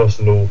a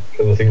personal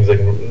kind of things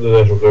the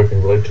actual guy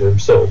can relate to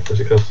himself, as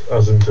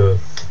into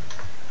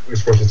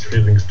expressing his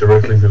feelings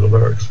directly through the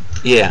lyrics.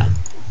 Yeah.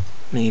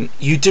 I mean,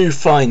 you do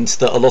find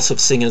that a lot of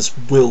singers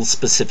will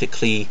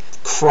specifically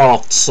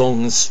craft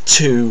songs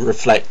to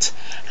reflect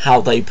how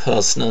they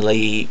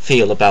personally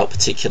feel about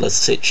particular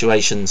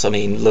situations. I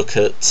mean, look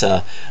at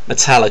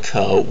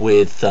Metallica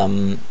with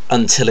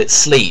Until It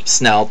Sleeps.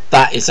 Now,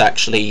 that is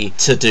actually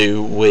to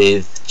do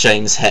with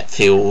James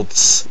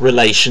Hetfield's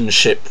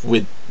relationship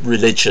with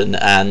religion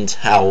and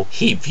how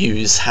he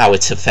views how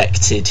it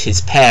affected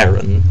his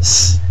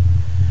parents.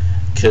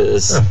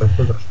 Because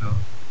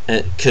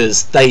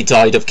they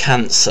died of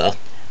cancer,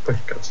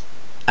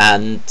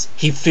 and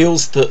he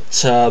feels that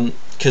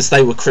because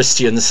they were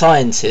Christian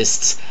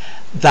Scientists,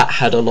 that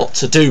had a lot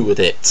to do with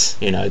it.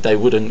 You know, they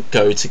wouldn't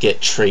go to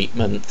get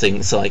treatment,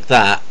 things like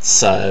that.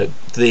 So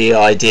the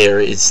idea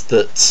is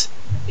that,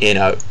 you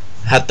know,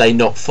 had they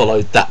not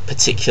followed that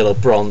particular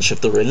branch of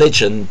the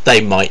religion,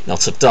 they might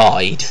not have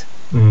died.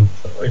 That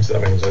makes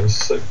sense.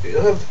 So,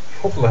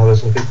 often how there's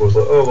some people who's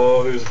like, oh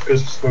well, it was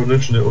because it's my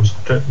religion, it will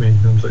protect me.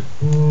 And I was like,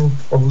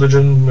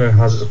 religion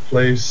has its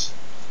place.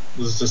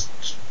 There's just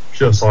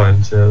pure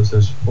science here. So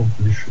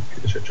probably should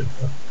get checked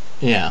that.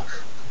 Yeah,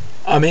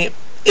 I mean,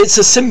 it's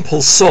a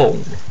simple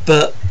song,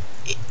 but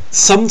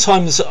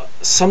sometimes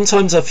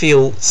I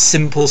feel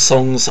simple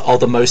songs are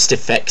the most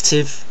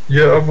effective.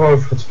 Yeah,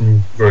 I've had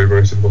some very,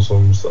 very simple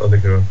songs that I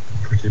think are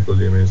pretty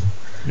bloody amazing.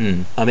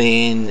 I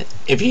mean,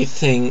 if you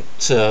think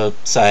to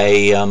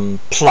say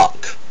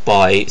Pluck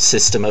by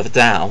System of a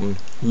Down,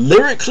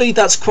 lyrically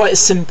that's quite a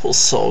simple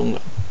song,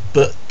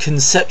 but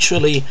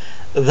conceptually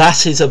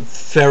that is a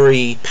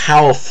very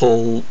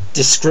powerful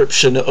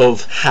description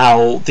of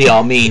how the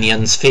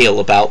Armenians feel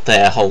about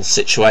their whole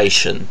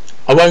situation.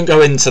 I won't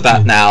go into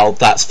that now,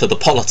 that's for the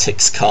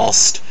politics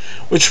cast,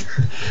 which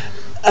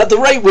at the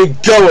rate we're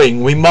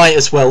going we might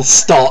as well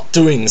start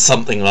doing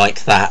something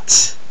like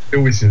that. It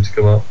always seems to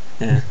come up.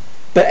 Yeah.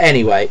 But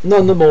anyway,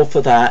 none the more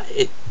for that.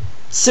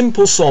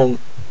 Simple song,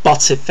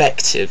 but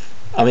effective.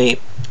 I mean,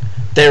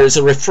 there is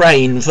a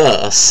refrain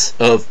verse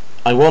of,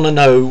 I want to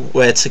know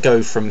where to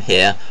go from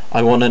here,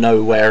 I want to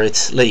know where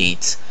it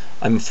leads.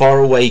 I'm far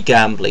away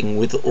gambling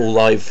with all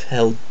I've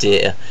held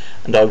dear,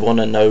 and I want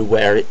to know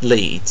where it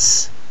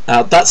leads.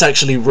 Now, that's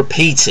actually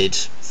repeated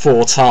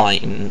 4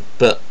 times,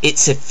 but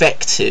it's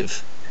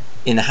effective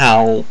in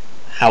how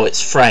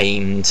it's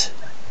framed,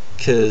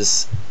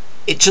 because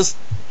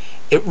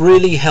it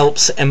really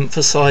helps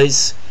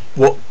emphasise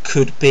what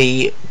could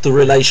be the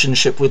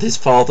relationship with his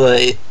father.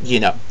 You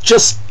know,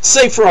 just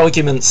say for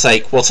argument's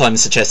sake what I'm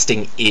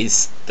suggesting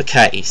is the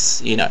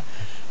case, you know.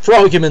 For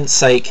argument's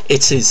sake,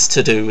 it is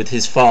to do with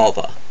his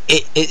father.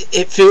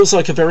 It feels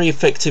like a very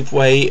effective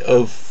way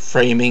of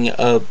framing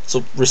a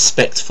sort of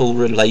respectful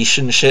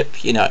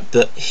relationship, you know,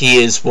 that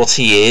he is what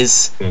he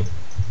is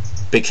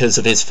because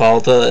of his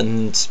father,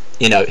 and,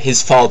 you know,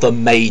 his father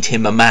made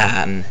him a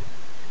man.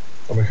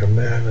 I'll make a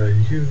man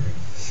of you.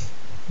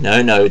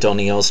 No,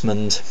 Donny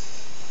Osmond.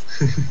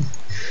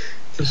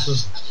 This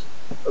is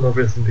an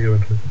obvious thing to go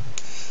into.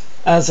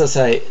 As I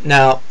say,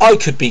 now, I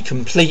could be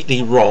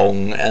completely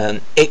wrong,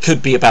 and it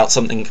could be about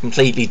something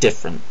completely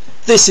different.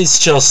 This is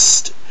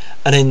just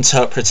an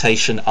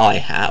interpretation I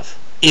have.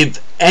 If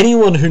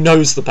anyone who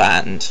knows the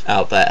band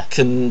out there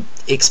can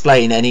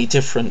explain any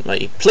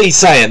differently, please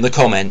say in the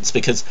comments,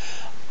 because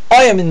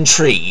I am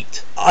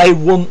intrigued. I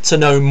want to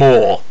know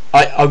more.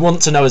 I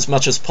want to know as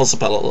much as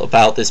possible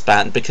about this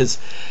band, because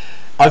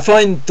I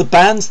find the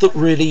bands that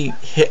really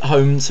hit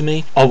home to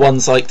me are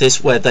ones like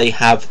this, where they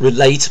have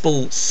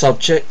relatable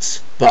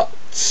subjects, but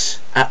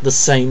at the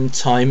same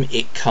time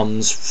it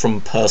comes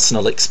from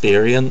personal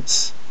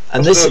experience.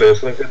 And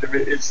Absolutely,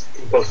 it's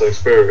from personal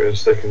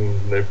experience. They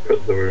can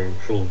put their own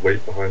full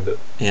weight behind it.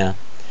 Yeah.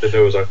 They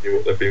know exactly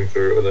what they've been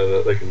through, and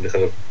then they can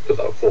kind of put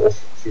that forth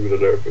through the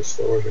lyrics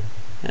already.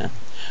 Yeah.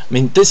 I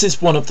mean, this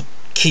is one of the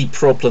key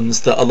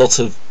problems that a lot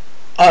of...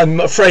 I'm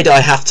afraid I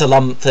have to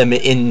lump them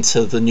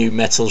into the new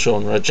metal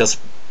genre just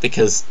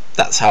because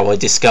that's how I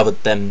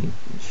discovered them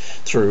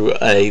through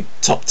a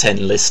top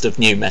 10 list of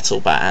new metal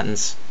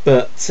bands.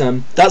 But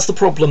that's the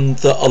problem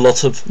that a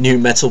lot of new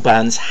metal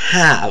bands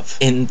have,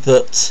 in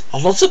that a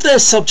lot of their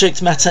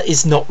subject matter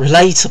is not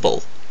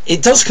relatable.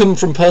 It does come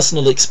from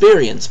personal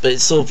experience, but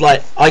it's sort of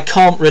like, I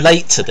can't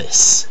relate to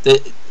this.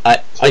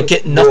 I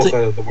get nothing.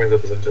 Kind of the way they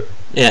present it.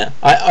 Yeah,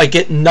 I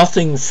get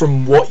nothing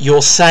from what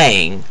you're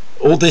saying.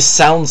 All this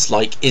sounds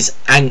like is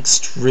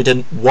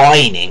angst-ridden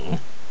whining.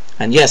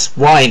 And yes,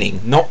 whining,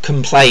 not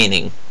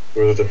complaining.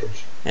 There's a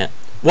difference. Yeah.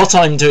 What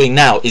I'm doing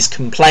now is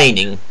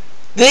complaining.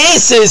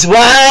 This is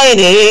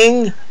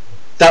whining!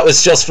 That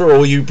was just for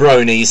all you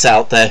bronies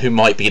out there who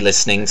might be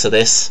listening to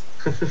this.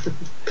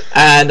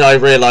 And I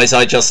realise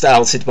I just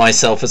outed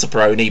myself as a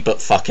brony,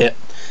 but fuck it.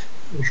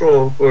 I'm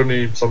sure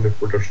only some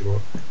people are judging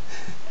that.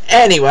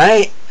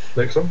 Anyway.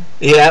 Next one?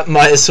 Yeah,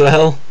 might as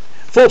well.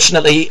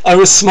 Fortunately, I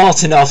was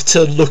smart enough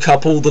to look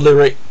up all the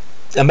lyrics.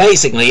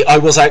 Amazingly, I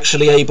was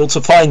actually able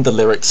to find the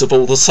lyrics of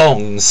all the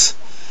songs.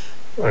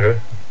 Okay.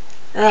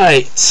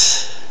 Right.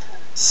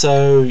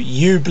 So,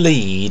 You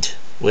Bleed,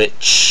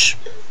 which...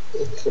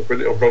 It's a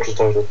really obnoxious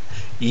title.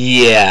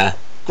 Yeah.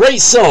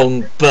 Great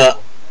song,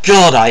 but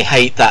God, I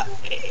hate that.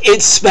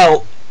 It's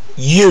spelled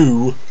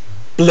You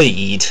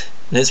Bleed,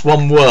 and it's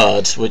one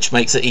word, which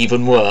makes it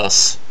even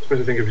worse. It's made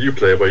me think of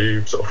Uplay by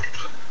Ubisoft,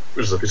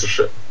 which is a piece of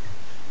shit.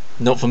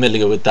 Not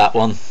familiar with that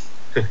one.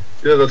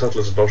 Yeah, the title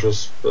is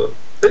obnoxious, but I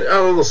think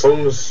out of the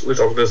songs, at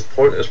least up to this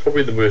point, it's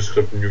probably the most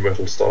kind of new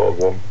metal styled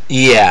one.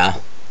 Yeah,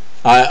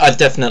 I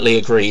definitely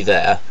agree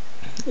there.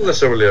 Not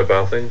necessarily a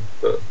bad thing,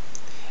 but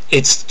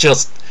it's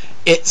just,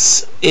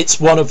 it's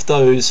one of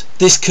those,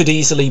 this could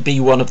easily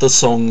be one of the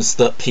songs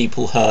that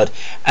people heard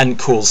and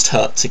caused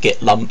Hurt to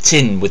get lumped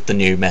in with the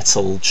new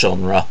metal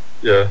genre.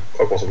 Yeah,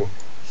 quite possible.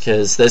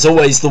 Because there's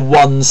always the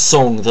one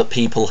song that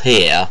people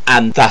hear,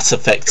 and that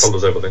affects...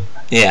 Colours everything.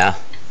 Yeah.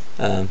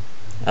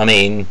 I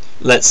mean,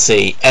 let's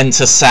see.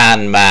 Enter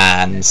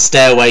Sandman,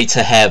 Stairway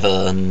to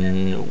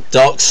Heaven,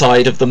 Dark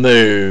Side of the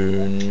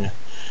Moon.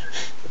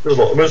 There's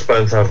a lot. Most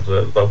bands have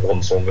that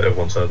one song that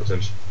everyone's heard, it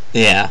seems.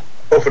 Yeah.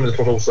 Often it's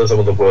also some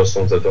of the worst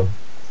songs they've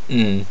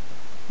done.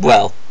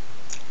 Well,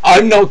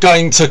 I'm not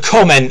going to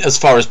comment as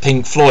far as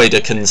Pink Floyd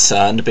are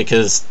concerned,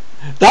 because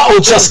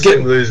that'll just get...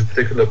 with those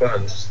particular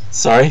bands.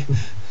 Sorry?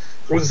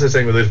 I wasn't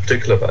saying with those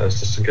particular bands,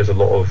 just in case a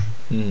lot of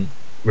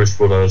most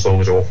well-known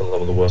songs are often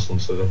some of the worst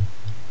ones they've done.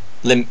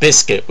 Limp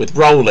Bizkit with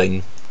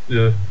Rolling.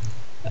 Yeah.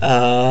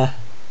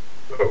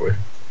 Probably.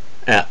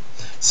 Yeah.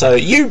 So,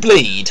 You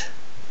Bleed.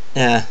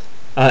 Yeah.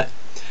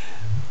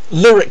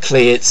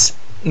 Lyrically, it's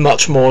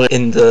much more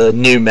in the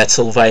new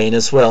metal vein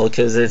as well,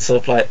 because it's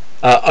sort of like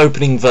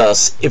opening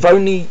verse. If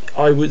only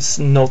I was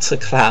not a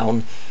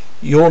clown,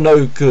 you're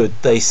no good,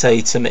 they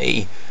say to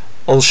me.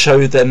 I'll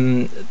show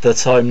them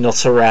that I'm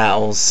not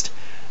aroused,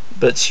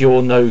 but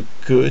you're no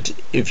good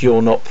if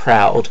you're not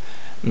proud,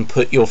 and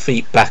put your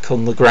feet back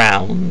on the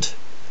ground.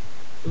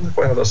 Doesn't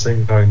quite have that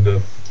same kind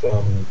of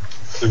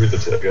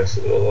fluidity, I guess.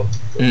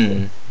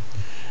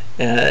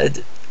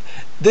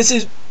 This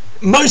is...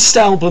 Most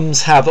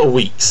albums have a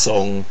weak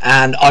song,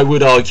 and I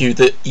would argue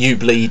that You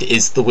Bleed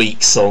is the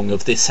weak song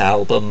of this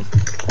album.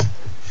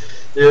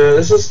 Yeah,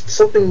 there's just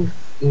something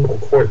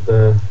not quite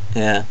there.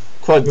 Yeah,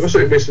 quite.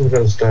 It makes them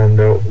kind of stand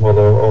out from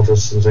other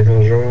artists and think,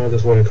 oh,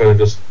 this one kind of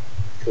just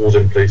falls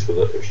in place with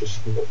it. It's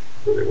just not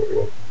really what you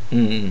want.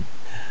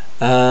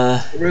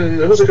 I mean,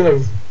 it was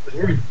it's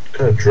really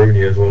kind of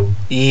drony as well.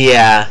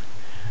 Yeah.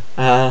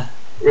 I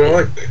mean, I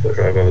like that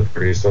kind of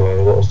drony style and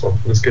a lot of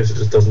stuff. In this case, it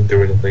just doesn't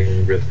do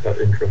anything really that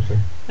interesting.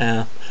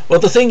 Yeah. Well,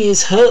 the thing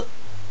is, Hurt,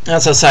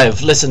 as I say,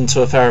 I've listened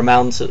to a fair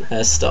amount of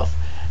their stuff.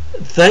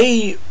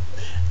 They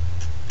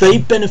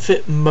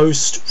benefit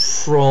most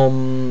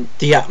from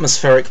the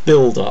atmospheric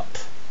build-up.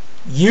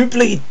 You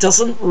Bleed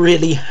doesn't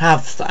really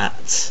have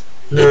that.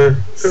 No,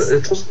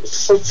 it doesn't.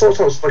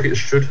 Sometimes like it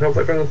should have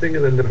that kind of thing,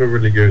 and then never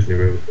really goes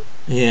anywhere with it.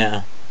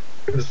 Yeah.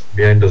 It just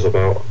meanders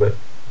about a bit,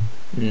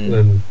 and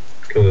then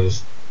kind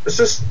of it's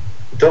just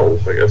dull,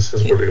 I guess.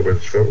 Is probably a good way to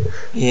describe it.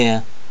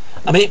 Yeah.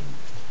 I mean,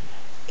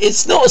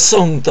 it's not a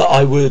song that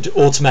I would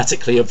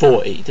automatically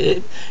avoid.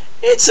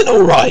 It's an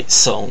alright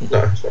song.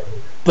 No, it's not.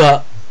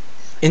 But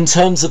in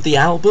terms of the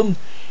album,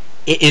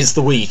 it is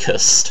the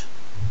weakest.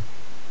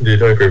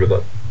 Indeed, I agree with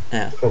that.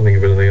 Yeah. I can't think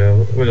of anything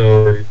else. I mean,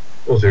 I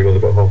also got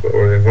about half it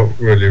already. I can't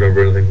really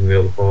remember anything from the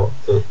other part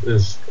that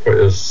is quite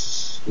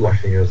as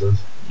lacking as this.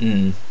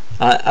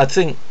 I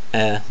think,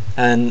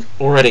 and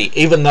already,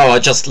 even though I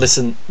just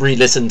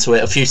re-listened to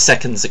it a few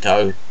seconds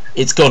ago,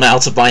 it's gone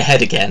out of my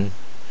head again.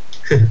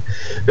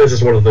 It's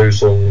just one of those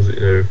songs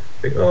that,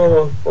 think,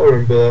 oh, I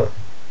remember that.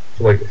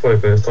 For like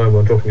 5 minutes time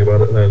I'm talking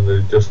about it, and then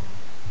they just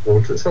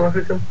what does it sound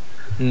like again?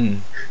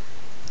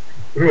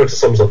 Pretty much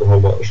sums up the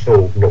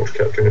whole not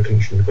capturing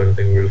attention kind of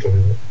thing we were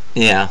talking about.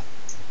 Yeah.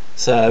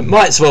 So,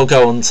 might as well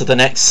go on to the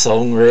next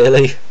song,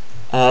 really.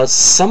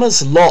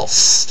 Summer's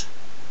Lost.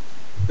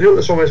 You know what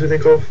this song makes me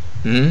think of?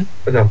 An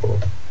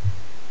album.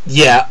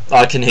 Yeah,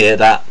 I can hear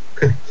that.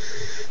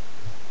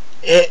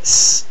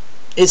 It's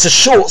a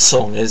short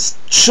song, it's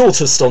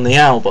shortest on the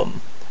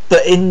album,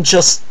 but in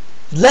just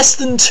less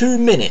than 2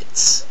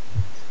 minutes,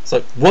 it's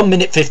like 1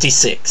 minute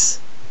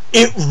 56,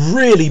 it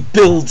really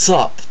builds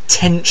up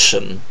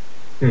tension.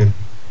 I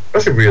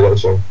actually really like the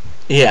song.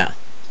 Yeah.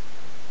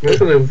 It's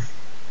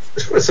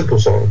quite a simple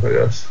song, I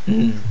guess.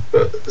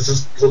 But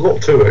there's a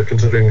lot to it,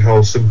 considering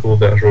how simple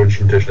the actual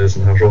instrumentation is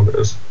and how short it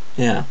is.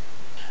 Yeah.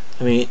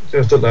 I mean...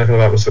 It's got that kind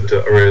of atmosphere to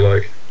it I really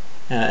like.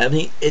 Yeah, I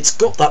mean, it's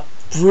got that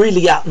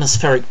really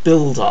atmospheric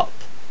build-up,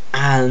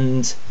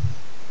 and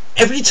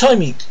every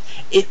time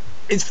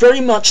it's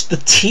very much the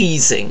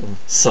teasing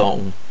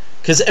song,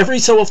 because every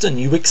so often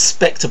you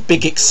expect a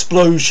big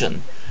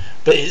explosion,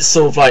 but it's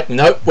sort of like,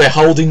 nope, we're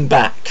holding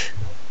back.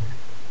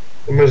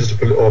 I managed to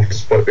pull it off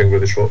despite being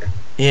really short.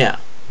 Yeah.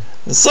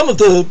 And some of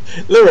the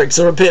lyrics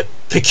are a bit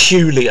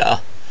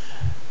peculiar.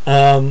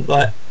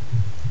 Like,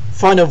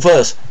 final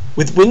verse,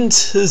 with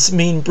winter's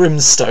mean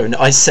brimstone,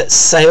 I set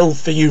sail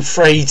for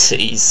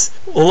Euphrates.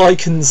 All I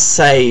can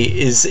say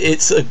is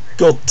it's a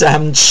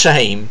goddamn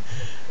shame.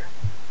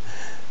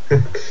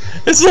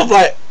 It's sort of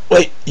like,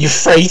 wait,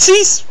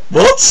 Euphrates?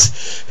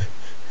 What?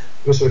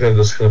 Also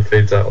just kind of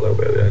fades out a little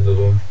bit at the end as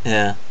well.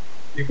 Yeah.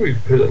 You can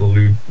put it in a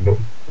loop, not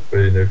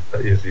really know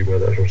that easily where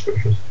the actual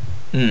switch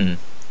is.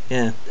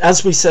 Yeah.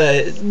 As we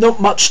say, not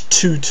much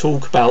to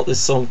talk about this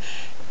song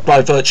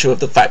by virtue of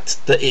the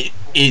fact that it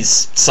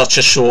is such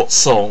a short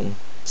song.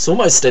 It's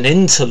almost an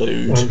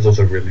interlude. It's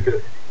also really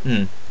good.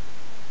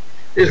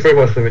 It's very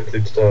much an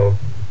interlude style.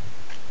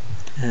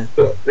 Yeah.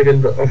 But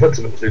again, I've had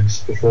some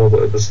interludes before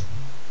that are just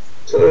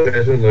it's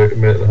only like a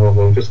minute and a half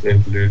long, just an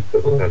interlude,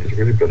 but it's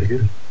really bloody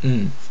good.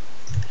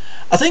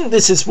 I think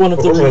this is one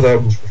of the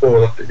albums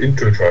before that the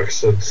intro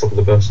tracks are some of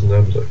the best, and I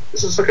was like,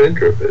 this is like an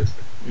intro bit.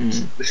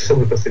 This is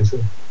some of the best things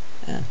ever.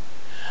 Yeah.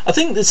 I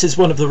think this is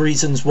one of the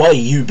reasons why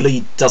You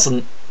Bleed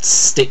doesn't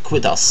stick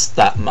with us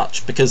that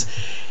much, because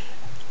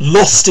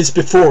Lost is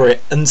before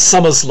it and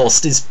Summer's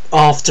Lost is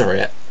after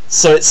it,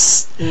 so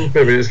it's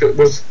maybe it's got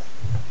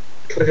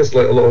I guess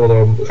like a lot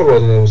of a couple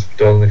of other albums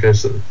done in the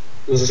case that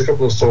there's just a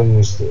couple of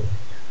songs that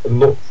are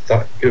not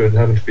that good and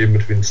happen to be in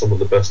between some of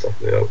the best stuff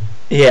in the album.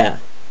 Yeah.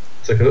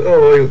 It's like,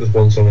 oh, I got this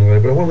one song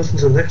already, but I want to listen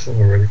to the next song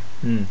already.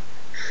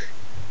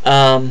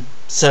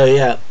 So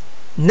yeah,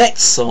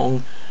 next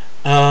song,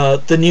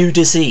 The New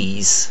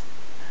Disease,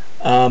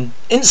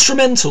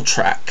 instrumental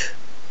track.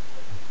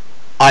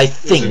 I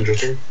think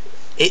interesting.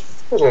 It.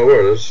 I don't know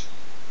where it is.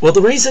 Well,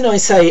 the reason I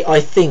say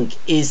I think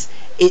is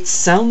it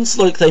sounds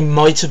like they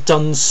might have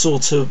done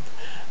sort of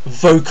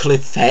vocal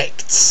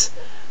effects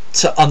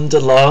to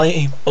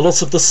underlie a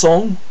lot of the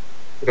song.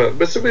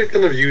 But so we're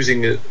kind of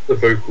using the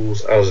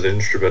vocals as an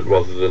instrument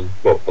rather than,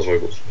 as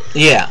vocals.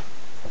 Yeah.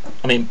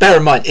 I mean, bear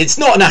in mind, it's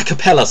not an a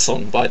cappella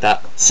song by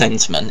that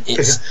sentiment.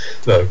 It's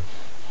no.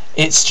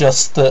 It's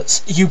just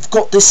that you've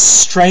got this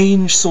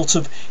strange sort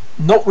of,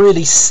 not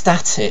really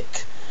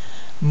static,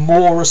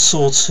 more a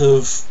sort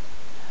of,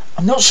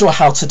 I'm not sure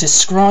how to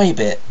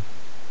describe it.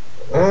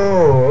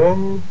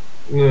 Oh,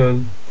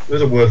 no,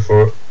 there's a word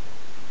for it.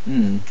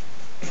 I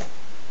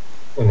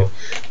don't know.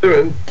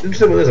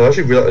 Interesting with this, I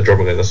actually really like the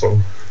drumming in this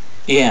song.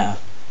 Yeah.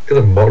 Kind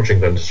of marching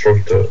down to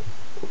structure to it.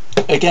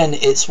 Again,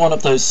 it's one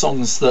of those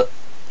songs that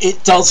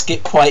it does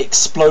get quite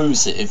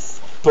explosive,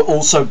 but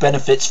also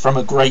benefits from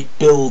a great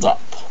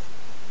build-up.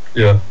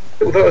 Yeah.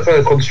 Without the kind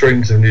of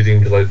constraints of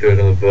needing to like do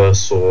another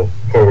verse or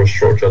chorus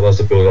structure, that's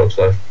the build-up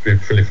that I have to be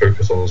fully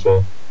focused on as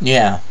well.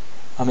 Yeah.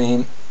 I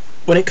mean,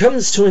 when it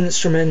comes to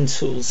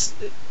instrumentals,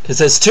 because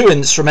there's 2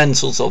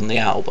 instrumentals on the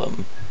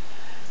album,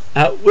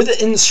 with the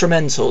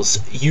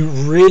instrumentals, you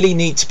really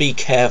need to be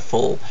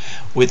careful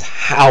with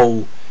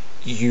how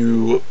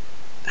you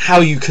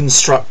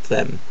construct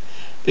them,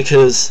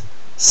 because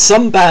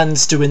some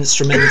bands do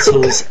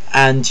instrumentals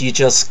and you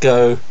just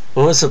go,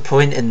 what's the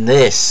point in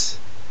this?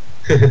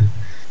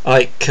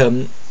 Like,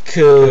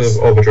 cause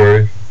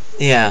arbitrary.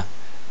 Yeah,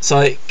 it's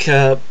like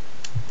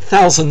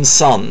Thousand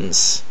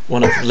Suns,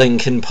 one of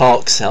Linkin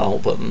Park's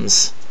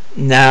albums.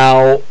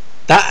 Now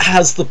that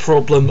has the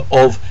problem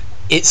of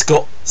it's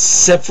got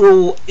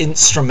several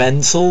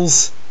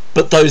instrumentals,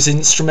 but those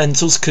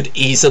instrumentals could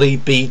easily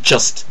be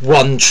just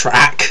one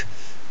track.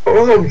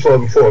 Well, as I've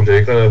said before,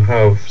 they kind of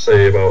have,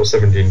 say, about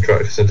 17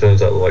 tracks, and it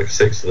turns out like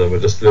 6 of them are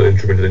just little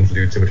instrumental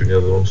interludes in between the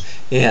other ones.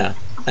 Yeah,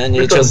 and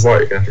you just... just...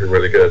 right, it's actually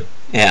really good.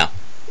 Yeah.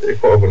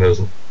 Quite often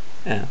isn't.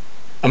 Yeah.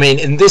 I mean,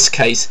 in this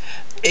case,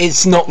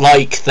 it's not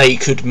like they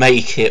could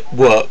make it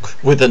work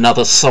with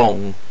another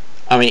song.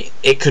 I mean,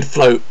 it could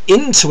flow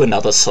into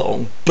another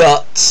song,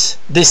 but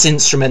this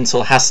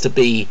instrumental has to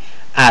be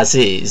as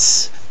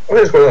is. I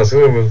think it's quite nice.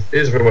 It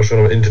is very much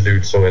kind of an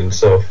interlude song in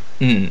itself.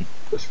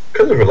 It's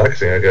kind of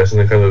relaxing, I guess, in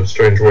a kind of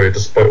strange way,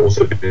 despite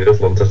also being a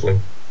little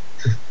unsettling.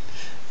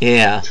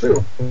 Yeah.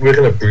 So we're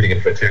kind of breathing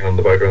effect here on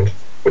the background.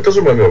 What does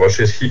remind me of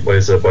actually is Heat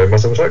Miser by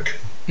Massive Attack.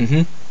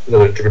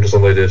 Another different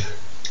song they did.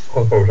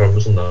 On Power Time,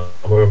 wasn't that?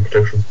 My own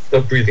protection.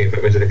 That breathing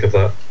effect makes me think of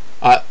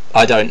that.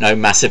 I don't know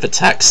Massive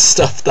Attack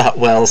stuff that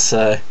well,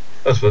 so.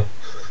 That's fair.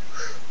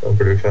 I'm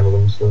pretty big fan of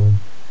them, so.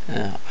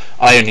 Yeah.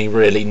 I only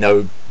really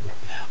know.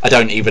 I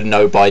don't even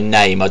know by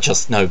name, I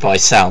just know by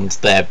sound.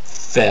 They're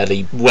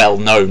fairly well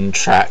known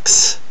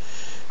tracks.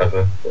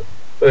 Okay.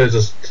 It's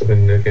just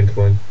something that came to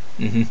mind.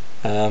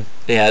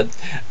 Yeah,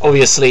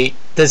 obviously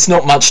there's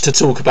not much to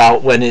talk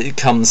about when it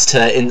comes to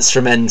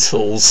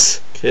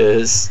instrumentals,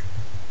 because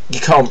you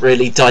can't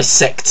really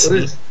dissect.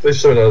 There's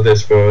something like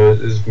this where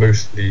it's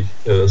mostly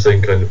the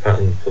same kind of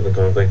pattern for the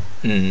entire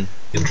thing.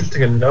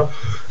 Interesting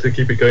enough to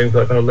keep it going for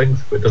that kind of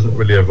length, but it doesn't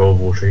really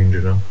evolve or change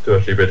enough to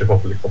actually be able to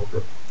properly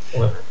comment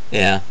on it.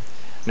 Yeah,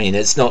 I mean,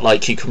 it's not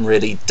like you can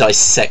really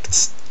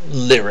dissect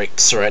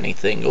lyrics or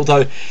anything,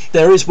 although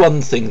there is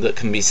one thing that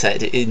can be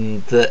said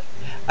in that,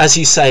 as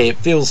you say, it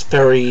feels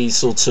very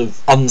sort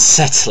of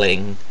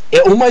unsettling.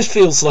 It almost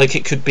feels like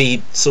it could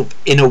be sort of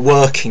inner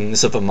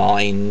workings of a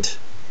mind.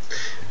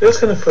 It does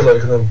kind of feel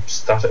like kind of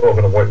static or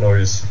kind of white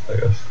noise, I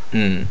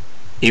guess.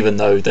 Even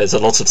though there's a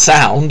lot of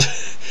sound.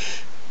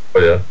 Oh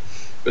yeah,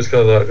 it's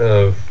kind of that kind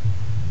of.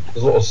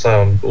 There's a lot of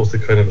sound, but also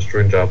kind of a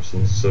strange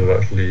absence of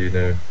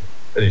actually,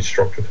 any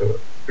structure to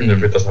it. Even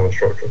if it doesn't have a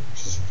structure,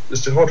 it's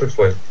just hard to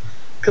explain.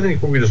 I think you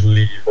probably just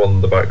leave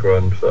on the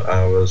background for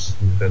hours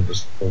and then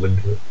just fall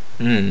into it.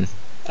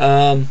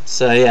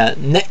 So yeah,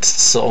 next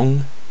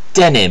song,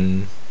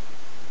 Denim.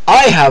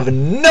 I have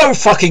no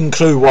fucking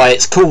clue why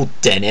it's called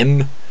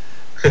Denim.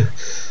 I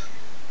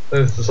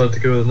decided to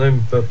go with the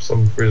name for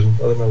some reason.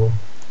 I don't know why.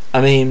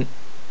 I mean,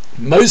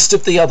 most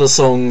of the other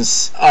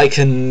songs I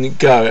can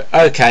go,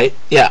 okay,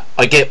 yeah,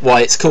 I get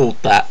why it's called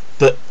that,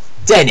 but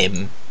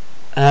Denim.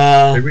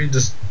 Maybe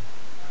just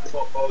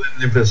the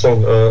name for the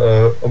song.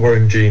 I'm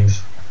wearing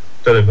jeans.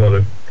 Denim,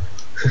 hello.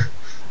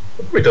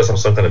 It probably does have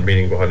some kind of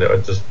meaning behind it. I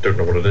just don't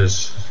know what it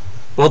is.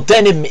 Well,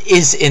 denim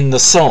is in the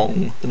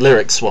song,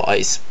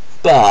 lyrics-wise,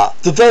 but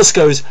the verse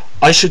goes,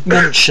 I should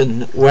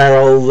mention where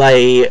I'll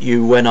lay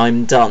you when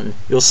I'm done.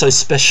 You're so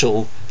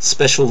special,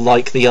 special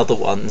like the other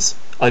ones.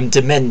 I'm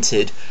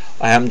demented,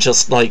 I am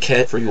just like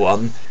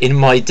everyone. In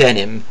my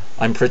denim,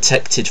 I'm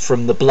protected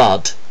from the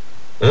blood.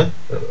 Huh?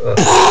 I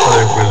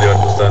don't really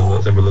understand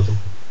that symbolism.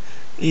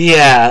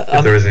 Yeah.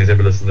 If there is any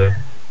symbolism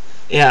there.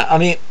 Yeah, I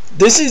mean,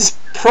 this is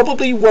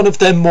probably one of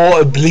their more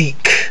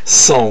oblique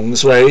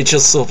songs where you're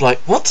just sort of like,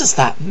 what does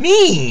that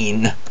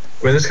mean?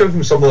 I mean, this comes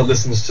from someone that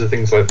listens to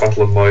things like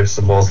Battle of Mice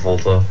and Mars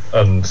Volta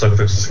and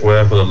Psychotherapy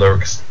Square, where the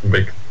lyrics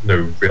make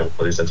no real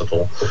bloody sense at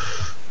all.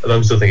 And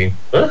I'm still thinking,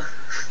 huh?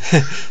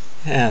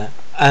 Yeah,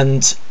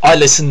 and I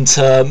listen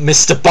to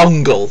Mr.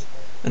 Bungle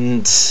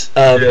and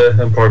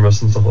and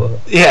Primus and stuff like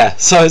that. Yeah,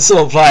 so it's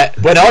sort of like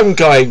when I'm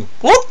going,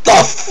 what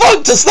the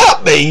fuck does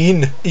that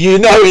mean? You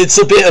know, it's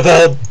a bit of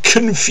a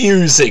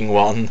confusing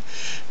one.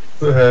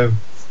 I'm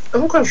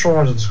not quite sure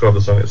how to describe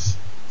the song.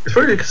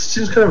 It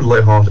seems kind of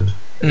light-hearted.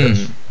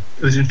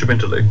 It's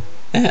instrumentally.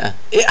 Yeah,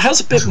 it has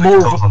a bit more.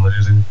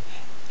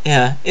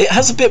 Yeah, it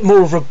has a bit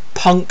more of a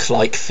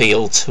punk-like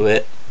feel to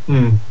it.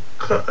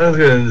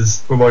 Again,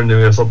 it's reminding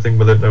me of something,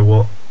 but I don't know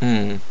what.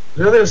 I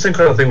think it's the same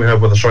kind of thing we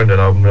have with the Shinedown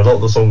album. A lot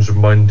of the songs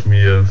remind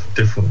me of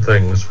different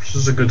things, which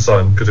is a good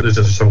sign because there's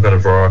just some kind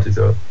of variety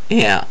to it.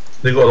 Yeah.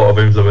 They've got a lot of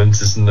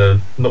influences and they're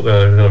not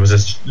going to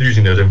resist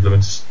using those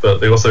influences, but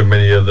they also,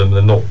 many of them,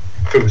 they're not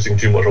focusing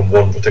too much on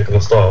one particular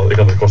style. They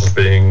come across as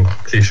being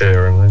cliche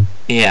or anything.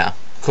 Yeah,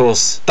 of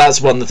course. That's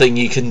one thing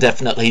you can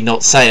definitely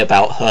not say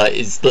about her,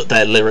 is that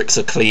their lyrics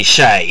are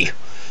cliche.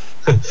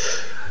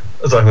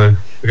 Exactly.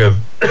 Okay.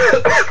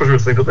 I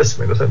was thinking this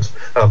made no sense.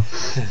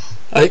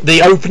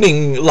 The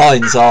opening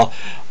lines are,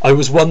 I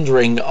was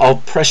wondering, are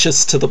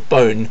precious to the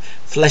bone,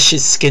 flesh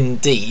is skin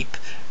deep,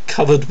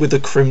 covered with a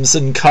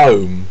crimson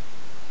comb.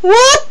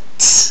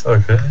 What?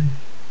 Okay.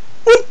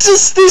 What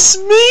does this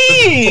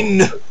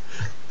mean?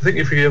 I think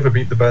if you ever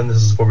meet the band,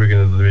 this is probably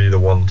going to be the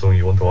one song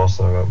you want to ask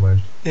them about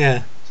most.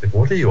 Yeah. It's like,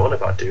 what are you on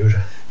about, dude?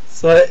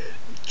 So,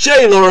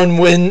 J. Lauren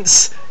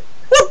Wintz,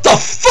 what the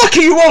fuck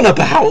are you on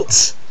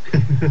about?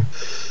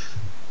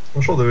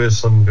 I'm sure there is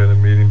some kind of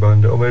meaning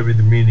behind it, or maybe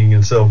the meaning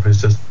itself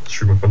is just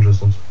stream of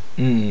consciousness.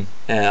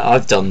 Yeah,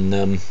 I've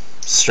done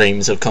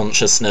streams of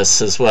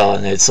consciousness as well,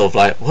 and it's sort of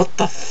like, what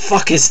the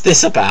fuck is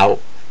this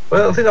about?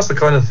 Well, I think that's the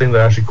kind of thing they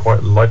actually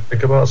quite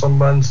like about some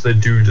bands. They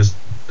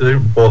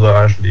don't bother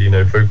actually,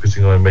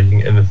 focusing on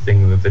making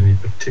anything with any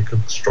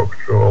particular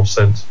structure or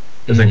sense.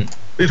 They think,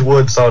 these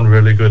words sound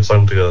really good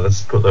sung together,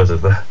 let's put those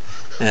in there.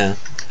 Yeah.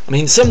 I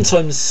mean,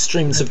 sometimes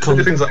streams of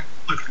consciousness... things like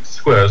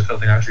Squares kind of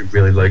thing I actually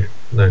really like.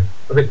 I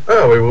think,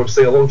 we will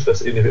sing along to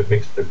this, even if it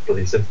makes no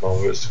bloody sense now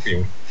where it's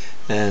screamed.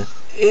 Yeah.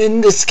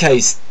 In this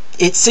case,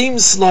 it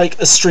seems like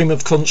a stream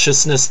of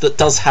consciousness that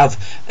does have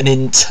an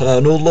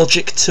internal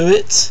logic to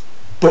it,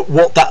 but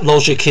what that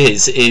logic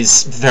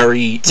is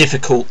very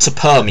difficult to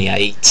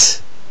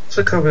permeate. It's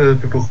like kind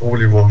of people who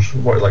really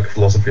write like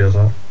philosophy as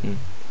that.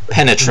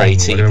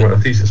 Penetrate, I'm going to write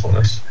a thesis on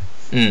this.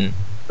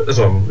 That's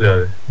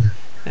what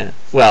Yeah.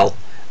 Well,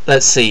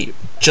 let's see.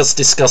 Just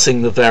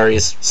discussing the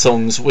various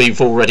songs,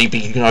 we've already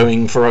been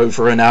going for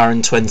over an hour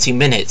and 20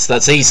 minutes.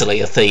 That's easily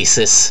a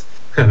thesis.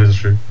 That is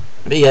true.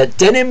 But yeah,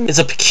 Denim is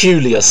a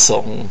peculiar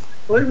song.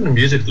 Well, even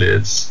musically,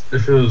 it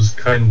feels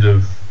kind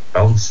of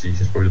bouncy,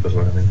 is probably the best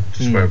way I think to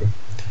describe it.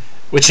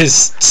 Which is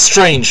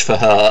strange for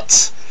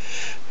Hurt.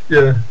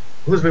 Yeah.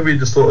 Well, maybe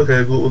just thought, okay,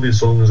 I've got all these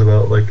songs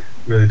about, like,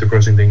 really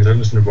depressing things. I'm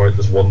just going to write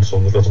this one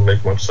song that doesn't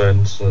make much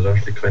sense, and is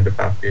actually kind of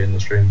happy in a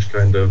strange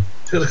kind of...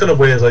 It's kind of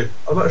way it's like,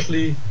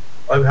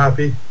 I'm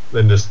happy,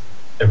 then just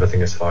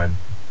everything is fine.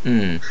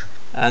 And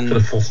kind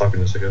of false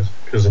happiness, I guess,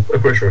 because I'm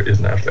pretty sure it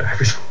isn't actually a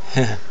happy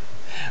song.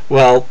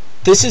 Well,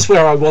 this is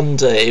where I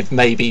wonder if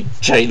maybe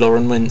J.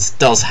 Lauren Wintz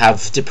does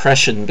have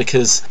depression,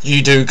 because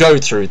you do go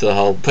through the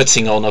whole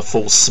putting on a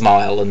false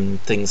smile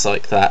and things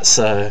like that,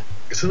 so...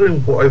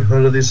 Considering what I've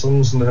heard of these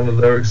songs and the kind of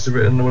lyrics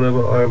written or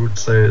whatever, I would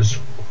say it's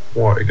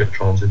quite a good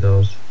chance he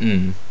does. I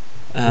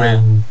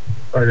mean,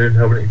 I don't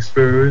have any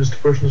experienced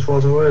depression as far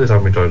as I'm aware. There's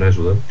haven't been diagnosed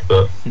with it,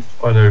 but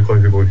I know quite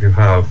a few people who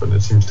have, and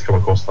it seems to come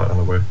across that in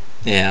a way.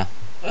 Yeah.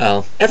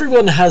 Well,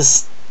 everyone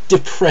has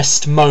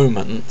depressed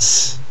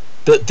moments,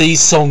 but these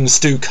songs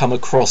do come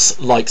across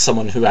like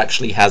someone who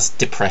actually has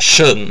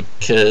depression,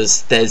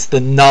 because there's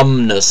the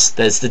numbness,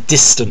 there's the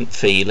distant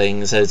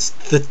feelings, there's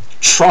the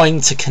trying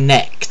to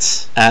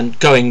connect, and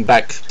going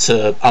back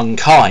to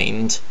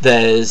Unkind,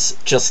 there's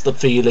just the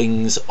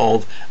feelings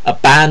of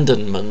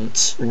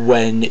abandonment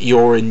when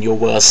you're in your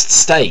worst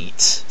state.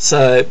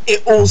 So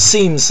it all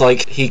seems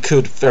like he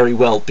could very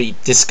well be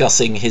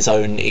discussing his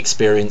own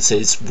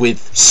experiences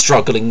with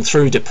struggling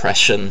through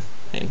depression.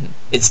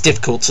 It's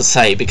difficult to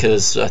say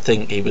because I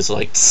think he was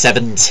like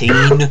 17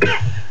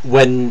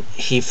 when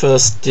he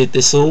first did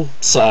this all,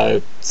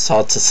 so it's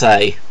hard to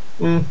say.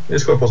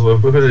 It's quite possible,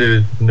 but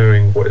really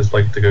knowing what it's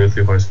like to go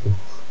through high school.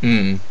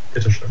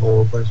 It's a shit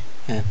all over the place.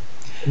 Yeah.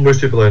 Most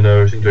people I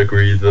know seem to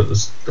agree that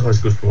the high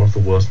school is pretty much the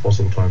worst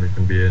possible time you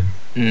can be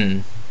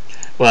in.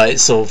 Well,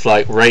 it's sort of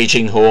like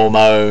raging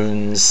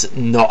hormones,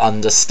 not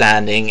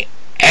understanding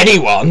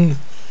anyone,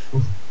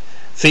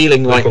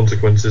 feeling like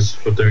consequences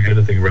for doing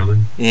anything really.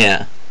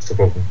 Yeah. That's the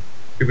problem.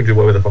 People can do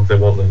whatever the fuck they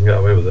want and get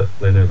away with it.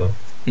 They know that.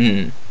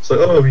 It's like,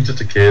 oh, he's just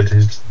a kid,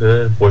 he's just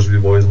boys will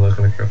be boys and that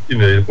kind of crap. You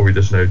know, you'll probably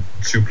just,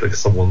 suplex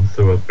someone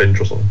through a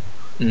bench or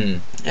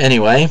something.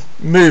 Anyway,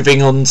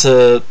 moving on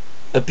to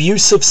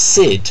Abuse of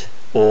Sid,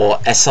 or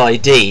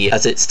SID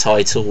as it's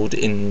titled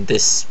in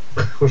this.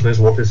 The question is,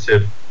 what is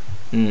Sid?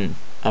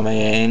 I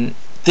mean,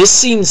 this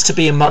seems to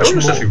be a much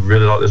more... I actually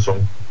really like this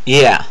song.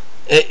 Yeah,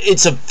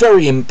 it's a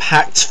very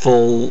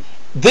impactful...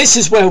 This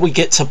is where we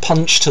get to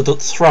punch to the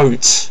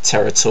throat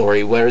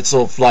territory, where it's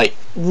sort of like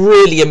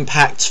really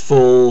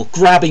impactful,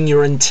 grabbing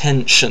your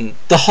attention.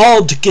 The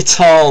hard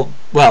guitar,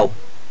 well...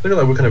 Look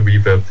at that kind of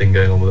reverb thing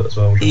going on with it as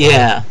well.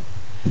 Yeah.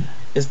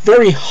 It's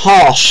very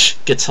harsh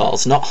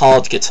guitars, not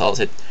hard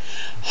guitars.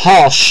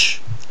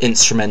 Harsh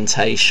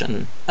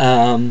instrumentation. It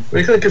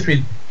kind of gives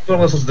me... Not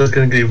unless it's just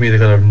going to give me the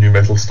kind of new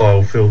metal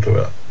style feel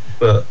to it,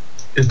 but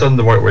it's done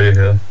the right way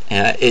here.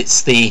 Yeah,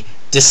 it's the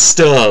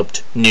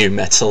Disturbed new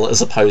metal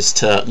as opposed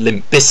to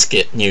Limp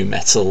Bizkit new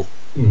metal.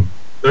 I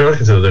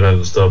consider they're kind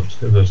of Disturbed,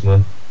 if there's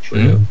no.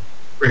 I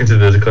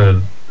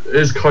consider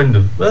it's kind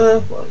of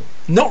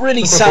not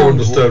really sound.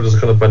 Disturbed as a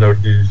kind of band I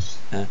would use.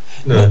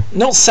 No.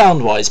 Not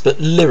sound wise, but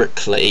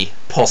lyrically,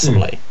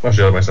 possibly.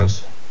 Actually, that makes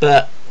sense.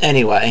 But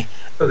anyway,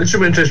 the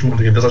instrumentation one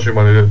thing does actually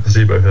remind me of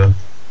Placebo here.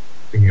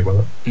 Thinking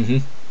about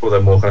it. Well,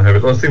 they're more kind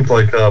of heavy. Things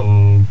like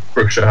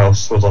Brick Shit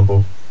House, for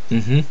example.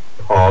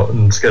 Hard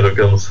and Scared of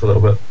Girls a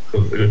little bit.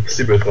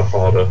 Placebo is kind of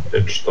harder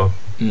edge stuff.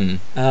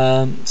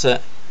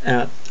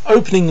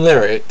 Opening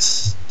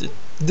lyrics.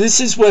 This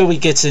is where we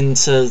get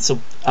into.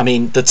 I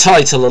mean, the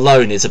title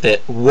alone is a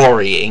bit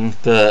worrying,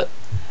 but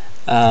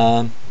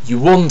you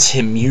want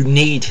him, you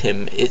need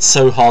him. It's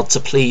so hard to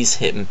please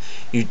him.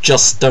 You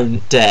just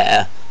don't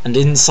dare. And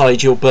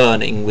inside you're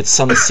burning with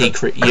some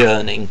secret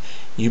yearning.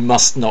 You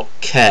must not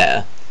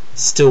care.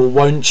 Still,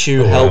 won't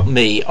you help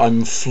me?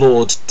 I'm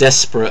flawed,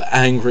 desperate,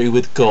 angry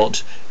with God,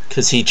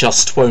 'cause he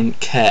just won't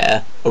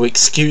care. Oh,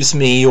 excuse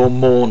me your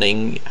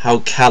mourning, how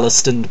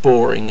calloused and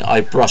boring I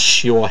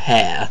brush your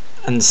hair,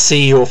 and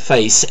see your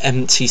face,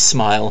 empty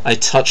smile. I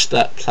touch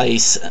that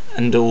place,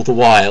 and all the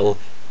while,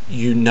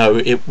 you know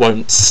it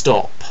won't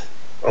stop.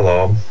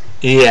 Alarm.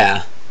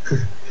 Yeah.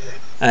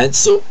 And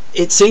so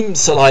it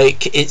seems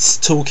like it's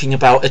talking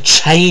about a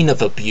chain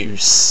of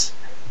abuse.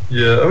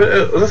 Yeah, I mean,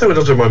 the thing that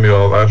does remind me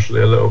of,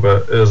 actually, a little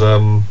bit, is,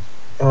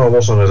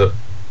 what song is it?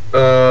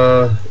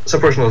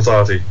 Separation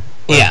Anxiety.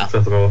 Yeah.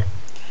 The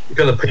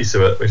kind of piece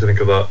of it makes me think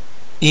of that.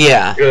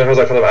 Yeah. It has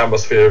that kind of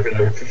atmosphere of,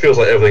 it feels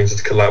like everything's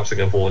just collapsing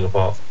and falling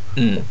apart.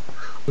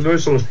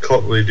 Most songs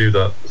can't really do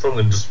that. Some of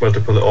them just want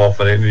to pull it off,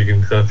 and you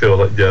can kind of feel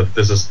like, yeah,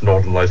 this is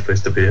not a nice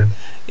place to be in.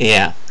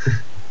 Yeah.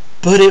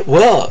 But it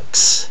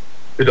works.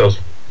 It does.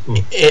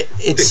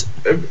 It's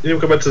you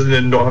come back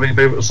to not having a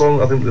favourite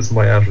song. I think this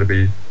might actually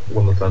be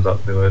one that turns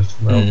out to be the most.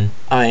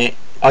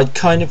 I'd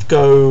kind of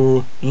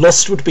go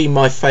Lost would be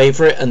my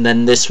favourite, and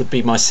then this would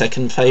be my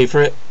second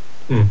favourite.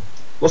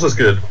 Lost is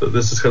good, but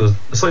this is kind of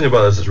something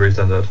about this is really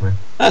stand out to me.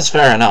 That's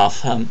fair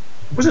enough.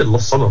 Was it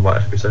Lost Summer might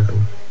actually be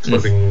second,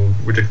 despite being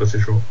ridiculously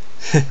short.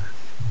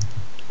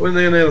 When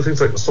they nail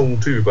things like Song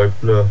 2 by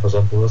Blur, for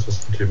example, that's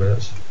just 2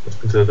 minutes. It's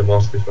considered a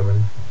masterpiece by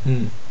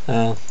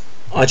many.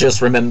 I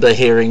just remember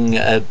hearing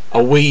a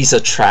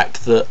Weezer track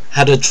that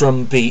had a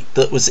drum beat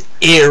that was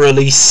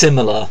eerily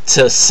similar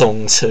to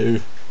Song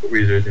 2.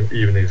 Weezer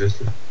even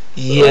existed.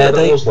 Yeah,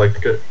 that was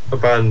like a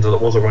band that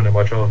was around in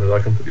my childhood.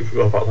 I completely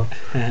forgot about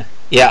that.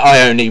 Yeah,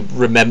 I only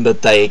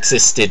remembered they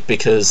existed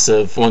because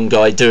of one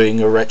guy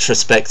doing a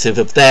retrospective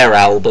of their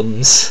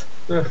albums.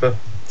 Yeah, fair.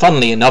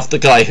 Funnily enough, the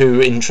guy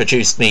who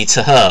introduced me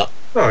to Hurt.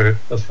 Oh, okay,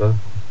 that's fair.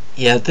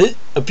 Yeah, the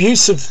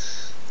abuse of...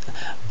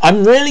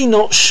 I'm really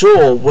not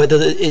sure whether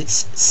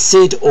it's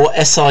SID or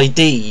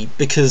SID,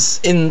 because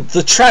in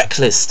the track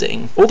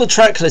listing, all the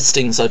track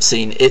listings I've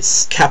seen,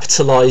 it's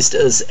capitalised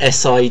as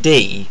SID.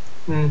 I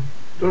don't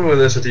know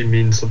whether SID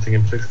means something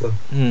in particular.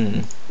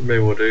 It may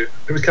well do.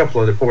 If it's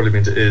capitalised, it probably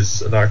means it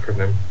is an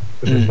acronym.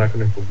 Which is an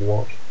acronym for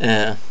what?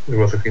 Yeah. It's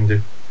worth looking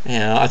into.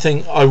 Yeah, I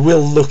think I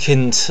will look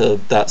into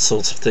that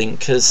sort of thing,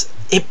 because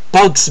it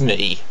bugs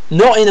me.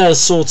 Not in a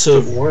sort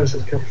of... So why is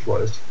it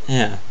capitalised?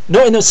 Yeah.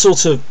 Not in a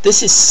sort of,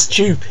 this is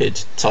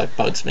stupid type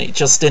bugs me,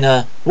 just in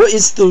a, what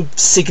is the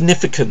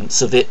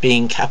significance of it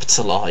being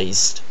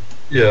capitalised?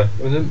 Yeah,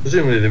 I mean,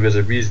 presumably there is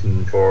a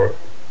reason for it.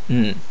 I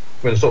mean,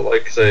 it's not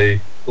like, say,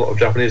 a lot of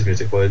Japanese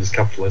music where they just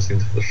capitalise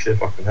things for the sheer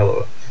fucking hell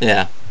of it.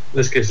 Yeah. In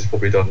this case, it's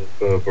probably done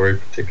for a very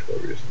particular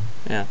reason.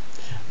 Yeah.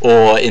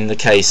 Or in the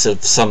case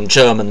of some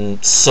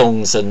German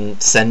songs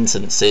and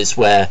sentences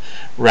where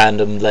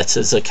random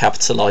letters are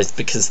capitalised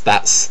because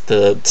that's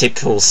the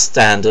typical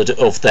standard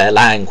of their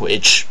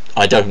language.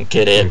 I don't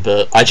get it,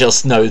 but I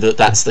just know that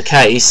that's the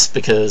case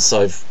because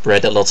I've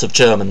read a lot of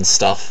German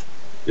stuff.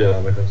 Yeah,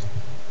 that makes sense.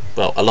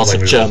 Well, a lot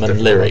of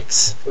German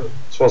lyrics. But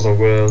as far as I'm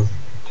aware,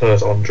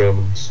 Hurt aren't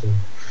Germans. So.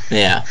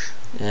 Yeah.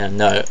 Yeah,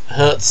 no.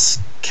 Hurt's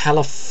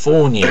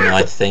Californian,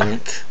 I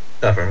think.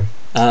 Yeah, fair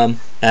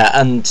enough.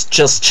 And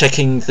just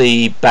checking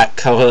the back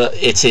cover,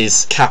 it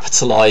is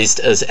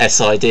capitalised as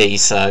SID,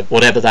 so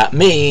whatever that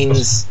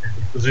means...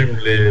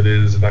 Presumably it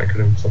is an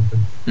acronym for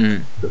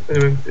something. But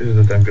anyway, it is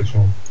a damn good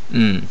song.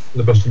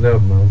 The best of the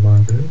album, in my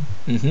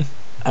opinion.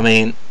 I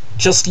mean,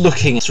 just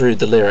looking through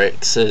the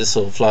lyrics, it's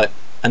sort of like,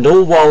 and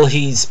all while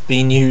he's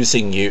been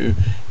using you,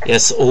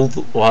 yes, all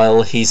the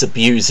while he's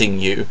abusing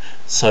you,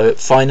 so it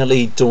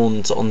finally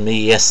dawned on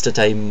me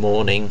yesterday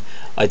morning,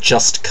 I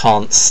just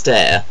can't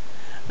stare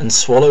and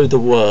swallow the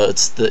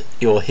words that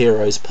your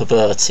hero's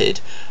perverted.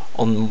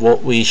 On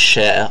what we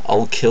share,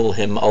 I'll kill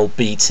him, I'll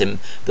beat him,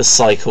 the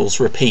cycle's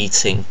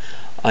repeating.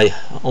 I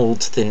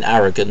hold in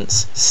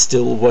arrogance,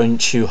 still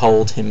won't you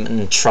hold him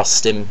and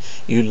trust him?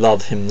 You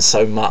love him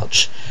so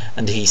much,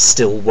 and he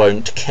still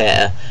won't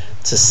care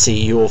to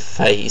see your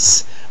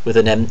face with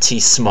an empty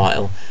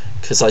smile,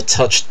 'cause I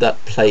touched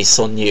that place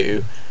on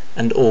you,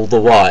 and all the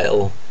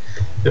while...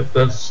 Yep,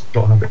 that's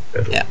not happening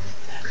at all. Yeah.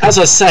 As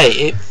I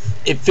say,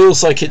 it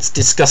feels like it's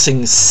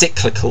discussing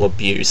cyclical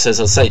abuse. As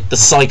I say, the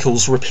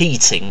cycle's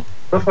repeating.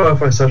 That's why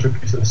if I search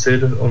abusive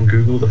SID on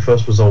Google, the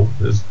first result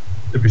is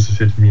abusive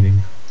SID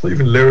meaning. It's not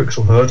even lyrics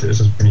or Hurt, it's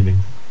just meaning.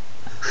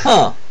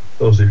 Huh.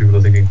 Obviously people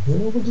are thinking, well,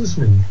 what does this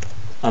mean?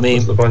 I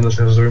mean... the bind that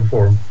has their own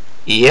forum.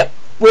 Yep.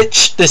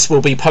 Which this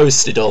will be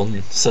posted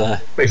on, so...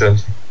 Makes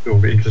sense. It will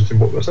be interesting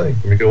what we're saying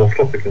when we go off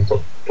topic and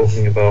start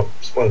talking about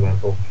Spider-Man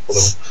or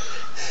whatever.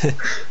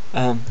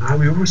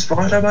 I'm your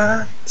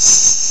Spider-Man!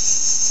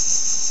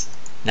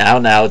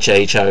 Now,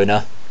 J.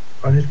 Jonah.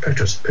 I need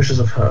pictures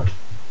of Hurt.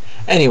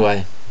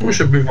 Anyway. We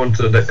should move on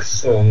to the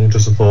next song,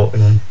 just a thought, you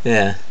know.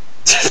 Yeah.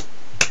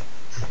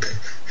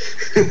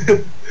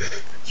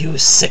 You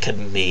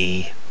sicken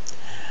me.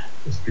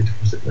 It's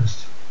beautiful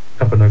sickness.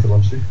 Happen over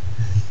Lumsey.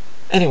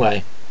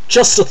 Anyway,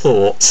 just a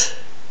thought.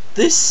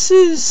 This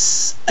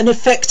is an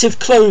effective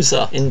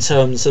closer in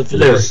terms of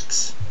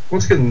lyrics.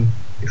 Once again,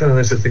 it kind of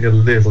makes it think a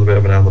little bit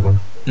of an album.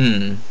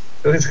 I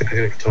think it's kind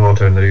of a guitar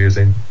tone they're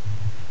using.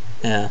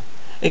 Yeah.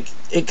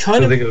 It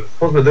kind of... I think it's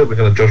probably a little bit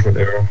kind of Judgment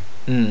era.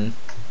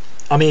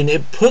 I mean,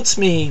 it puts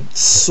me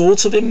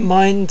sort of in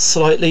mind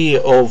slightly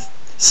of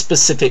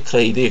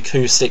specifically the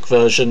acoustic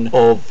version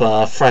of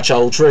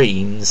Fragile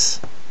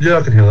Dreams. Yeah,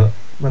 I can hear that.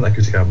 Man, that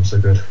acoustic album's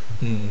so good.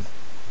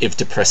 If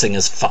depressing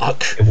as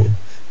fuck.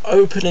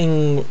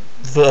 Opening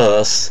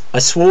verse, I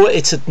swore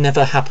it'd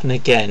never happen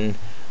again,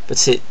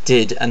 but it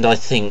did, and I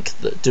think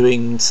that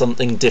doing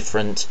something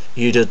different,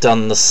 you'd have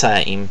done the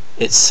same.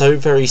 It's so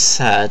very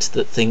sad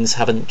that things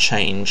haven't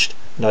changed,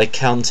 and I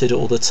counted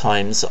all the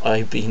times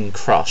I've been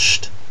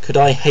crushed. Could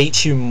I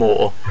hate you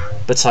more?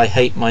 But I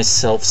hate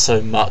myself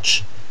so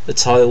much. The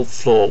tile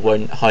floor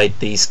won't hide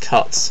these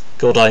cuts.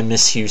 God, I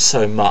miss you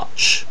so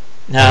much.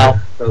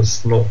 Now...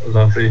 That's not a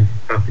lovely,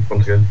 happy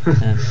once again.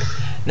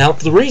 Now,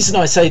 the reason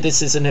I say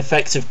this is an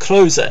effective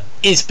closer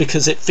is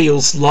because it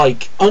feels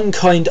like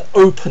Unkind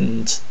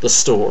opened the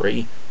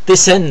story.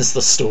 This ends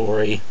the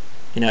story.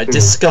 You know,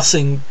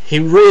 discussing, he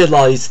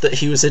realised that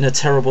he was in a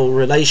terrible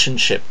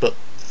relationship, but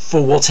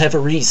for whatever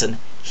reason,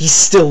 he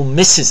still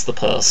misses the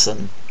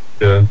person.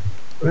 Yeah.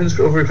 I mean, it's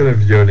got a very kind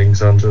of yearning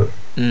sound to it.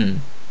 Mm.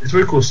 It's a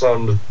very cool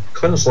sound,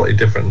 kind of slightly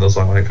different than the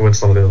song, I think, compared to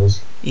some of the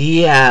others.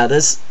 Yeah,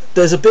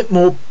 there's a bit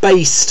more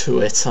bass to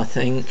it, I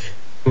think.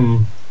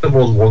 A bit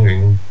more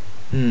longing.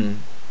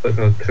 That kind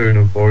of tone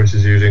of voice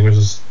he's using, which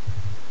is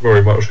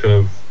very much kind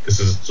of, this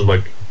is sort of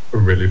like a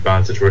really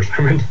bad situation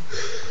I'm in.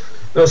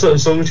 There are certain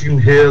songs you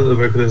can hear that the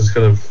vocalist is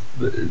kind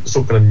of,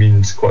 some kind of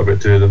means quite a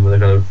bit to them,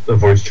 and kind of the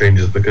voice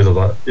changes because of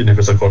that, even if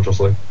it's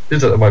subconsciously.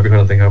 Seems like there might be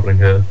kind of thing happening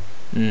here.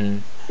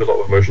 With a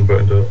lot of emotion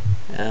put into it.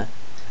 Yeah.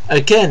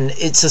 Again,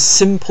 it's a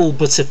simple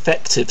but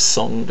effective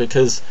song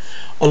because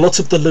a lot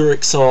of the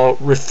lyrics are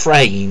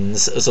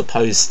refrains as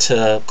opposed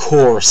to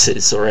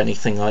choruses or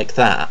anything like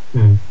that.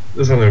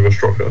 There's kind of a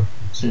structure.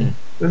 I think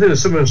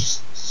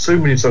there's so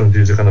many songs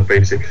use a kind of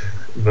basic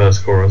verse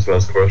chorus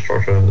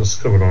structure, and it's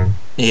kind of annoying.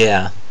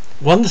 Yeah.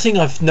 One thing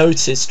I've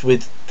noticed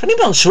with pretty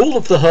much all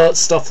of the Hurt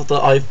stuff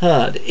that I've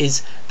heard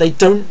is they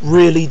don't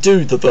really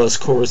do the verse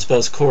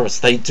chorus.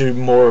 They do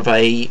more of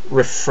a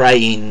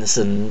refrains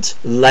and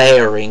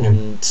layering,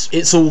 and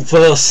it's all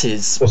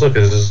verses. Well,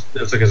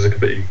 it's like it's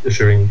completely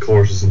issuing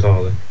choruses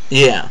entirely.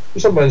 Yeah.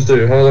 Some bands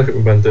do. I like it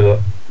when bands do that.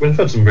 We've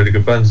had some really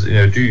good bands that, you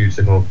know, do use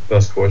the whole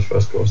verse chorus.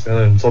 I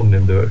know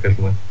Somnium do it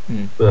occasionally,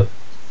 but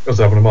that's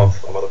having a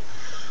month.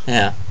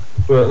 Yeah.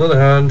 But on the other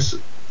hand,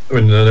 I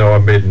mean, I know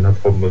Iron Maiden have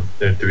a problem with,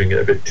 you know, doing it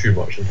a bit too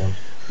much sometimes.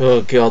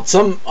 Oh god,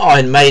 some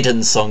Iron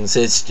Maiden songs,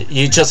 it's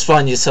you just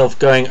find yourself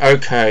going,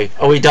 okay,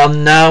 are we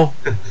done now?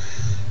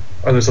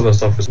 I know some of the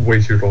stuff is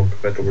way too long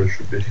compared to where it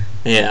should be.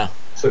 Yeah.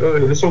 So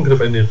this song could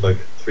have ended like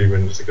 3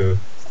 minutes ago.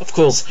 Of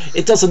course,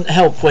 it doesn't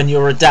help when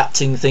you're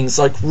adapting things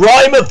like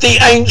Rime of the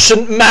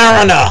Ancient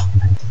Mariner!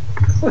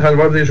 Rime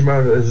of the Ancient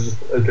Mariner is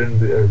a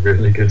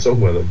really good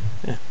song with them.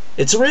 Yeah.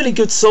 It's a really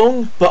good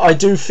song, but I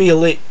do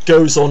feel it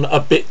goes on a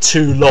bit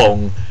too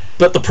long.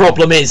 But the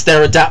problem is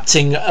they're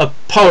adapting a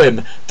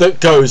poem that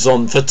goes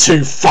on for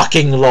too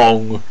fucking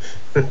long.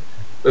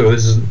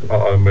 This isn't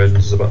about Iron Maiden,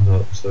 this is about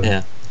that. So.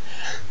 Yeah.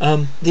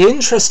 The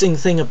interesting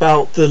thing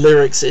about the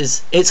lyrics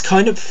is it's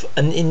kind of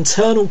an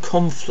internal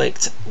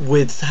conflict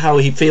with how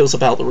he feels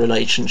about the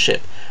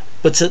relationship,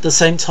 but at the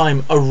same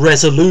time a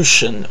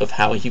resolution of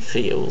how he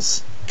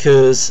feels.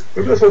 Because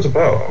maybe that's what it's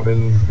about. I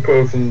mean,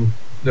 quite often,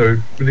 you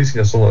know, releasing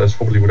a song like this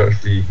probably would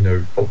actually, you know,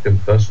 help him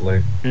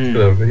personally. You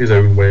know, his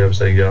own way of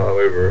saying, yeah, I'm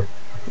over it.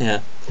 Yeah.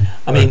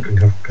 I mean,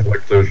 kind of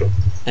like closure.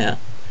 Yeah.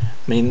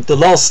 I mean, the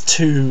last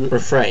 2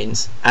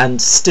 refrains,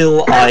 and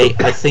still I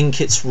think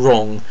it's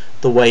wrong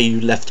the way you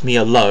left me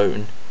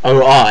alone.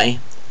 Oh, I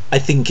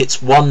think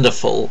it's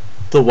wonderful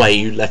the way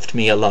you left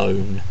me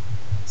alone.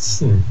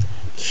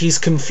 He's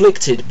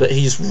conflicted, but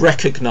he's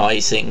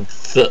recognising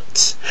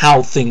that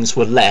how things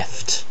were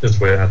left. That's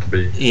the way it had to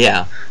be.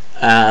 Yeah.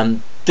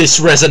 This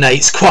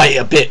resonates quite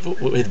a bit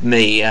with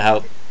me.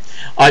 How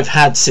I've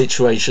had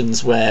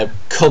situations where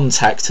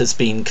contact has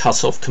been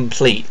cut off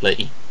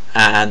completely,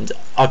 and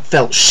I've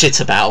felt shit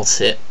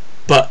about it,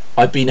 but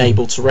I've been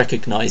able to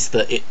recognise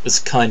that it was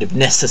kind of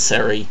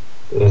necessary.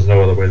 There's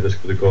no other way this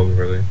could have gone,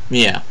 really.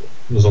 Yeah.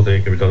 There's nothing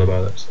that can be done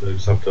about it, so you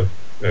just have to,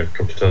 you know,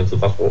 come to terms that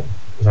that's what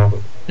has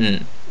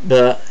happened.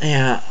 But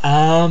yeah,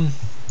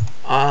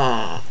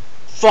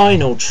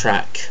 final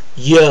track,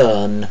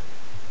 Yearn.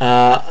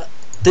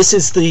 This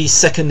is the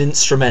second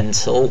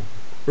instrumental.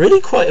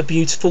 Really quite a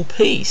beautiful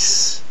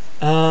piece.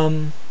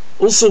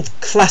 Also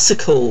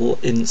classical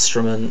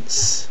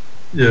instruments.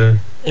 Yeah.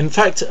 In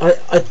fact,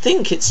 I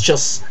think it's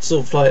just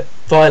sort of like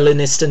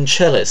violinist and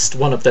cellist.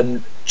 One of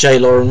them, J.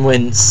 Lauren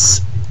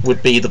Wintz,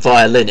 would be the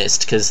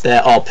violinist, because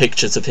there are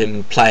pictures of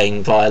him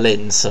playing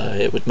violin, so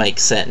it would make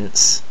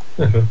sense.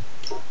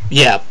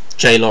 Yeah,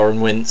 J. Lauren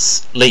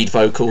Wintz, lead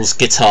vocals,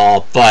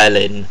 guitar,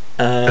 violin.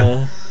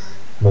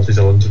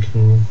 Multi-talented.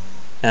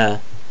 Yeah.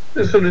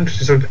 It's kind of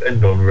interesting something to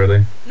end on,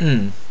 really.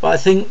 But I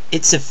think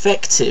it's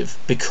effective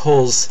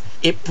because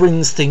it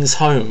brings things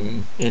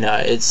home. You know,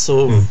 it's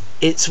sort of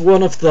it's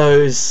one of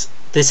those.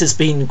 This has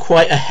been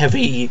quite a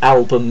heavy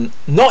album,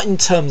 not in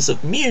terms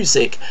of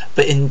music,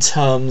 but in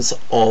terms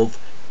of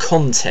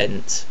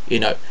content. You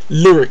know,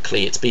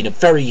 lyrically it's been a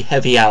very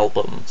heavy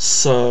album,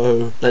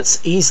 so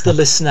let's ease the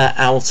listener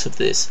out of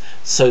this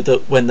so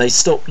that when they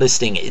stop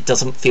listening it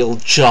doesn't feel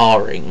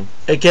jarring.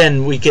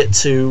 Again, we get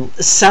to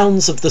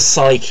sounds of the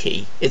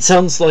psyche. It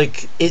sounds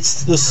like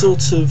it's the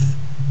sort of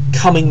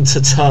coming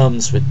to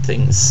terms with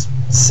things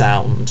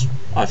sound,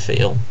 I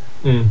feel.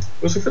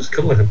 It's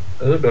kind of like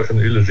a little bit like an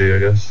eulogy, I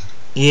guess.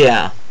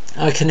 Yeah,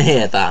 I can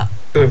hear that.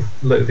 Kind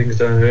of let things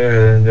down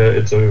here and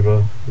it's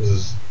over. This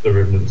is the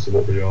remnants of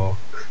what we are.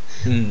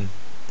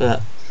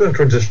 But it's kind of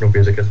transitional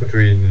piece, I guess,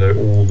 between, you know,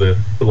 all the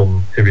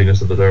full-on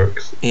heaviness of the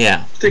lyrics.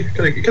 Yeah. It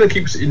kind of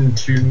keeps in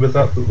tune with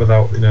that, but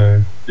without, you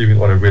know,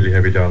 leaving on a really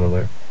heavy down on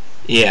it.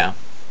 Yeah.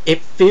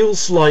 It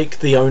feels like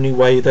the only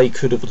way they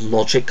could have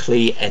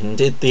logically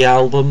ended the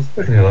album.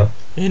 I can hear that.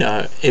 You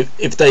know,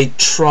 if they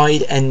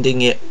tried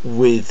ending it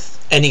with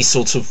any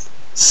sort of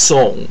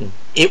song,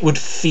 it would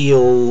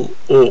feel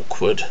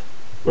awkward.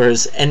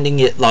 Whereas ending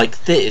it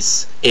like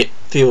this, it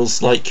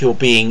feels like you're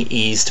being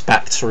eased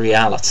back to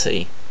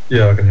reality.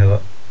 Yeah, I can hear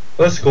that.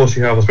 Unless, of course,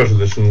 you have a special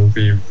edition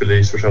be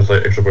released which has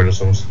like extra bonus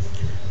songs.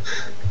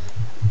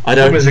 I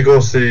don't. Of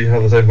course, you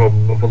have the same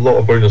problem with a lot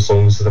of bonus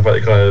songs. The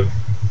fact that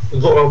a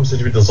lot of albums seem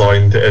to be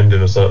designed to end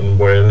in a certain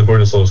way, and the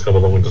bonus songs come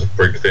along and just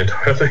break the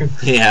entire thing.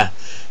 Yeah.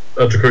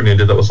 Draconian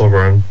did that with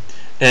Sovereign.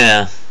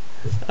 Yeah.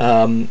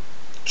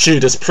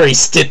 Judas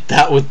Priest did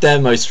that with their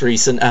most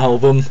recent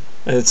album.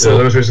 Their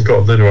most recent God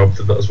of Lino album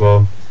did that as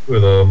well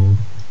with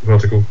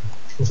Vertical.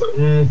 It's like,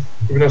 it'd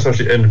be nice to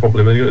actually end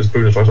properly. When you got these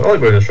bonus tracks, I like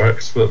bonus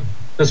tracks, but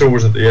that's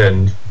always at the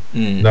end.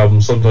 An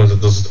album sometimes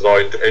it does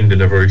designed to end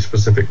in a very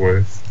specific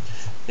way.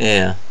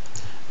 Yeah.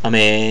 I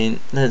mean,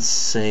 let's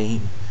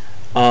see.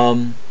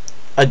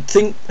 I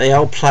think they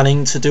are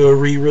planning to do a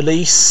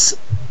re-release,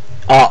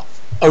 a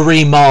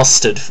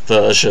remastered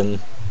version.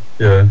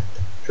 Yeah,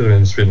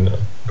 it's been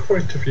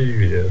quite a few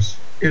years.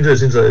 Even though it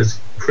seems like it's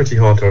pretty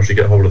hard to actually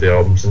get hold of the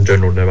albums in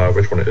general, no matter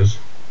which one it is.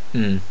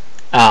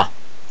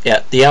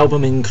 Yeah, the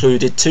album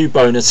included 2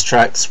 bonus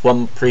tracks,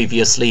 one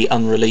previously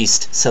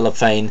unreleased,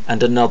 Cellophane,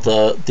 and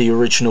another, the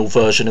original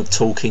version of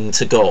Talking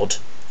to God.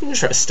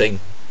 Interesting.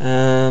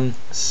 I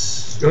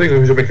think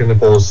we're making the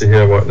policy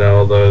here right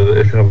now, though, that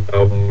if you have an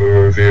album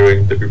we're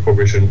reviewing, that we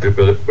probably shouldn't do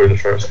bonus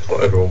tracks, because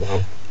not everyone will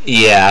have.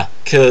 Yeah,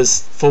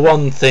 because for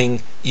one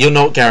thing, you're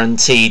not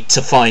guaranteed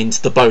to find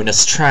the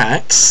bonus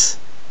tracks,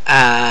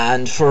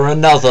 and for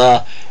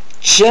another,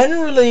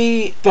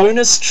 generally,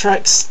 bonus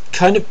tracks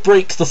kind of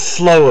break the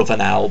flow of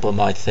an album,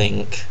 I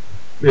think.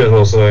 Yeah,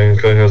 that's what I'm saying.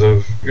 Kind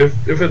of,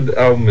 if an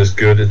album is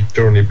good, it's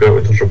generally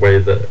built in such a way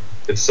that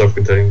it's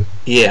self-contained.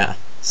 Yeah,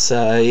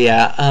 so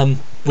yeah,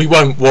 we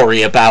won't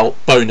worry about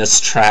bonus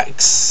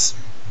tracks.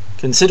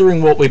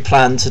 Considering what we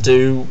plan to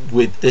do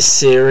with this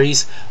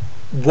series,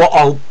 what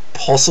I'll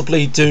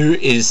possibly do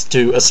is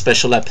do a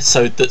special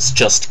episode that's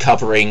just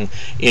covering,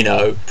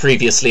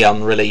 previously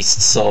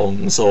unreleased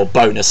songs or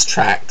bonus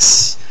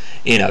tracks,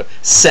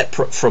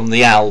 separate from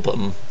the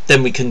album.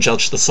 Then we can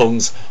judge the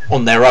songs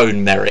on their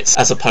own merits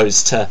as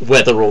opposed to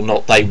whether or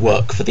not they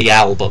work for the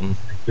album.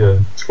 Yeah,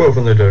 it's quite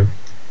often they don't.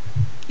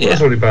 Yeah. Not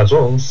necessarily bad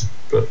songs,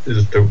 but they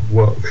just don't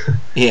work.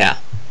 Yeah.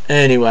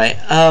 Anyway,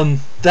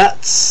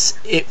 that's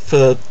it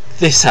for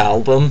this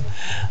album.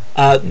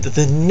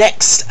 The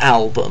next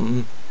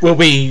album, we'll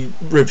be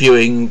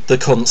reviewing The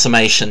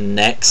Consummation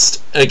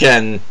next.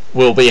 Again,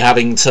 we'll be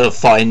having to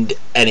find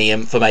any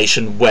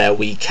information where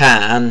we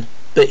can.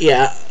 But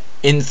yeah,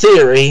 in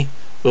theory,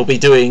 we'll be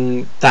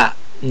doing that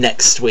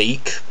next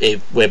week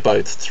if we're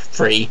both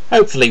free.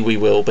 Hopefully we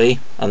will be,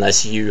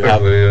 unless you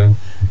have...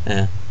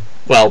 Yeah.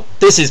 Well,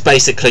 this is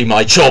basically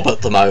my job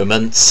at the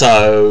moment,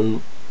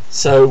 so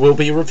we'll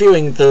be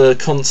reviewing The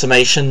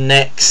Consummation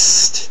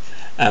next.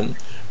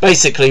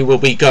 Basically, we'll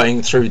be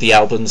going through the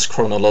albums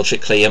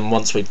chronologically, and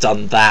once we've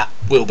done that,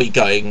 we'll be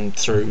going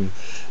through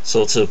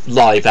sort of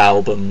live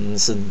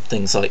albums and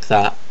things like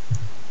that.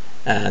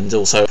 And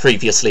also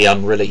previously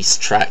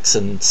unreleased tracks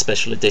and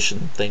special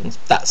edition things,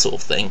 that sort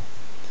of thing.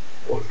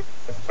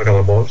 I got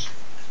my boss.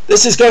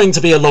 This is going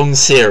to be a long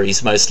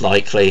series, most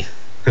likely.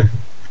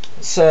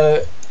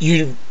 So,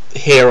 you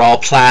hear our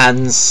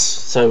plans.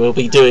 So we'll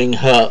be doing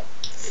Hurt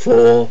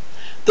for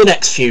the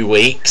next few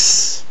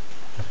weeks.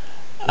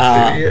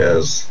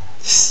 Yes.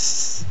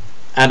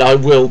 And I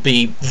will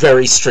be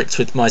very strict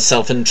with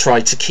myself and try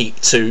to keep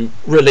to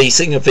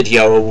releasing a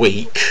video a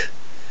week.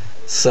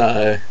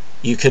 So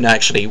you can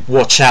actually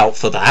watch out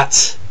for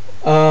that.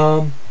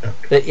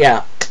 But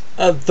yeah,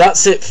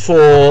 that's it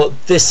for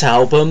this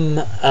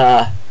album.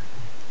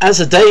 As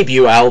a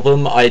debut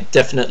album, I'd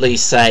definitely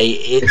say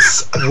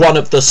it's one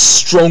of the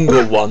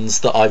stronger ones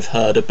that I've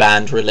heard a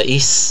band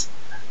release.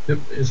 Yep,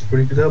 it's a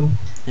pretty good album.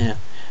 Yeah.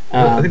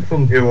 I think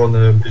from here on,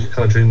 it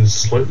kind of changes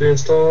slightly in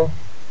style,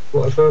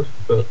 what I've heard.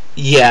 But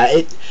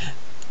yeah,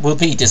 we'll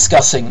be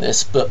discussing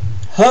this, but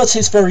Hurt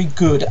is very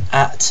good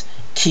at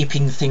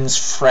keeping things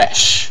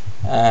fresh,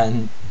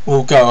 and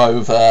we'll go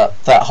over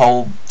that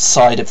whole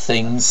side of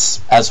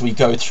things as we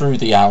go through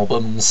the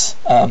albums.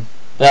 But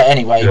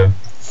anyway,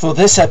 for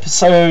this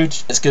episode,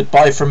 it's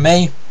goodbye from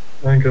me.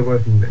 And goodbye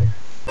from me.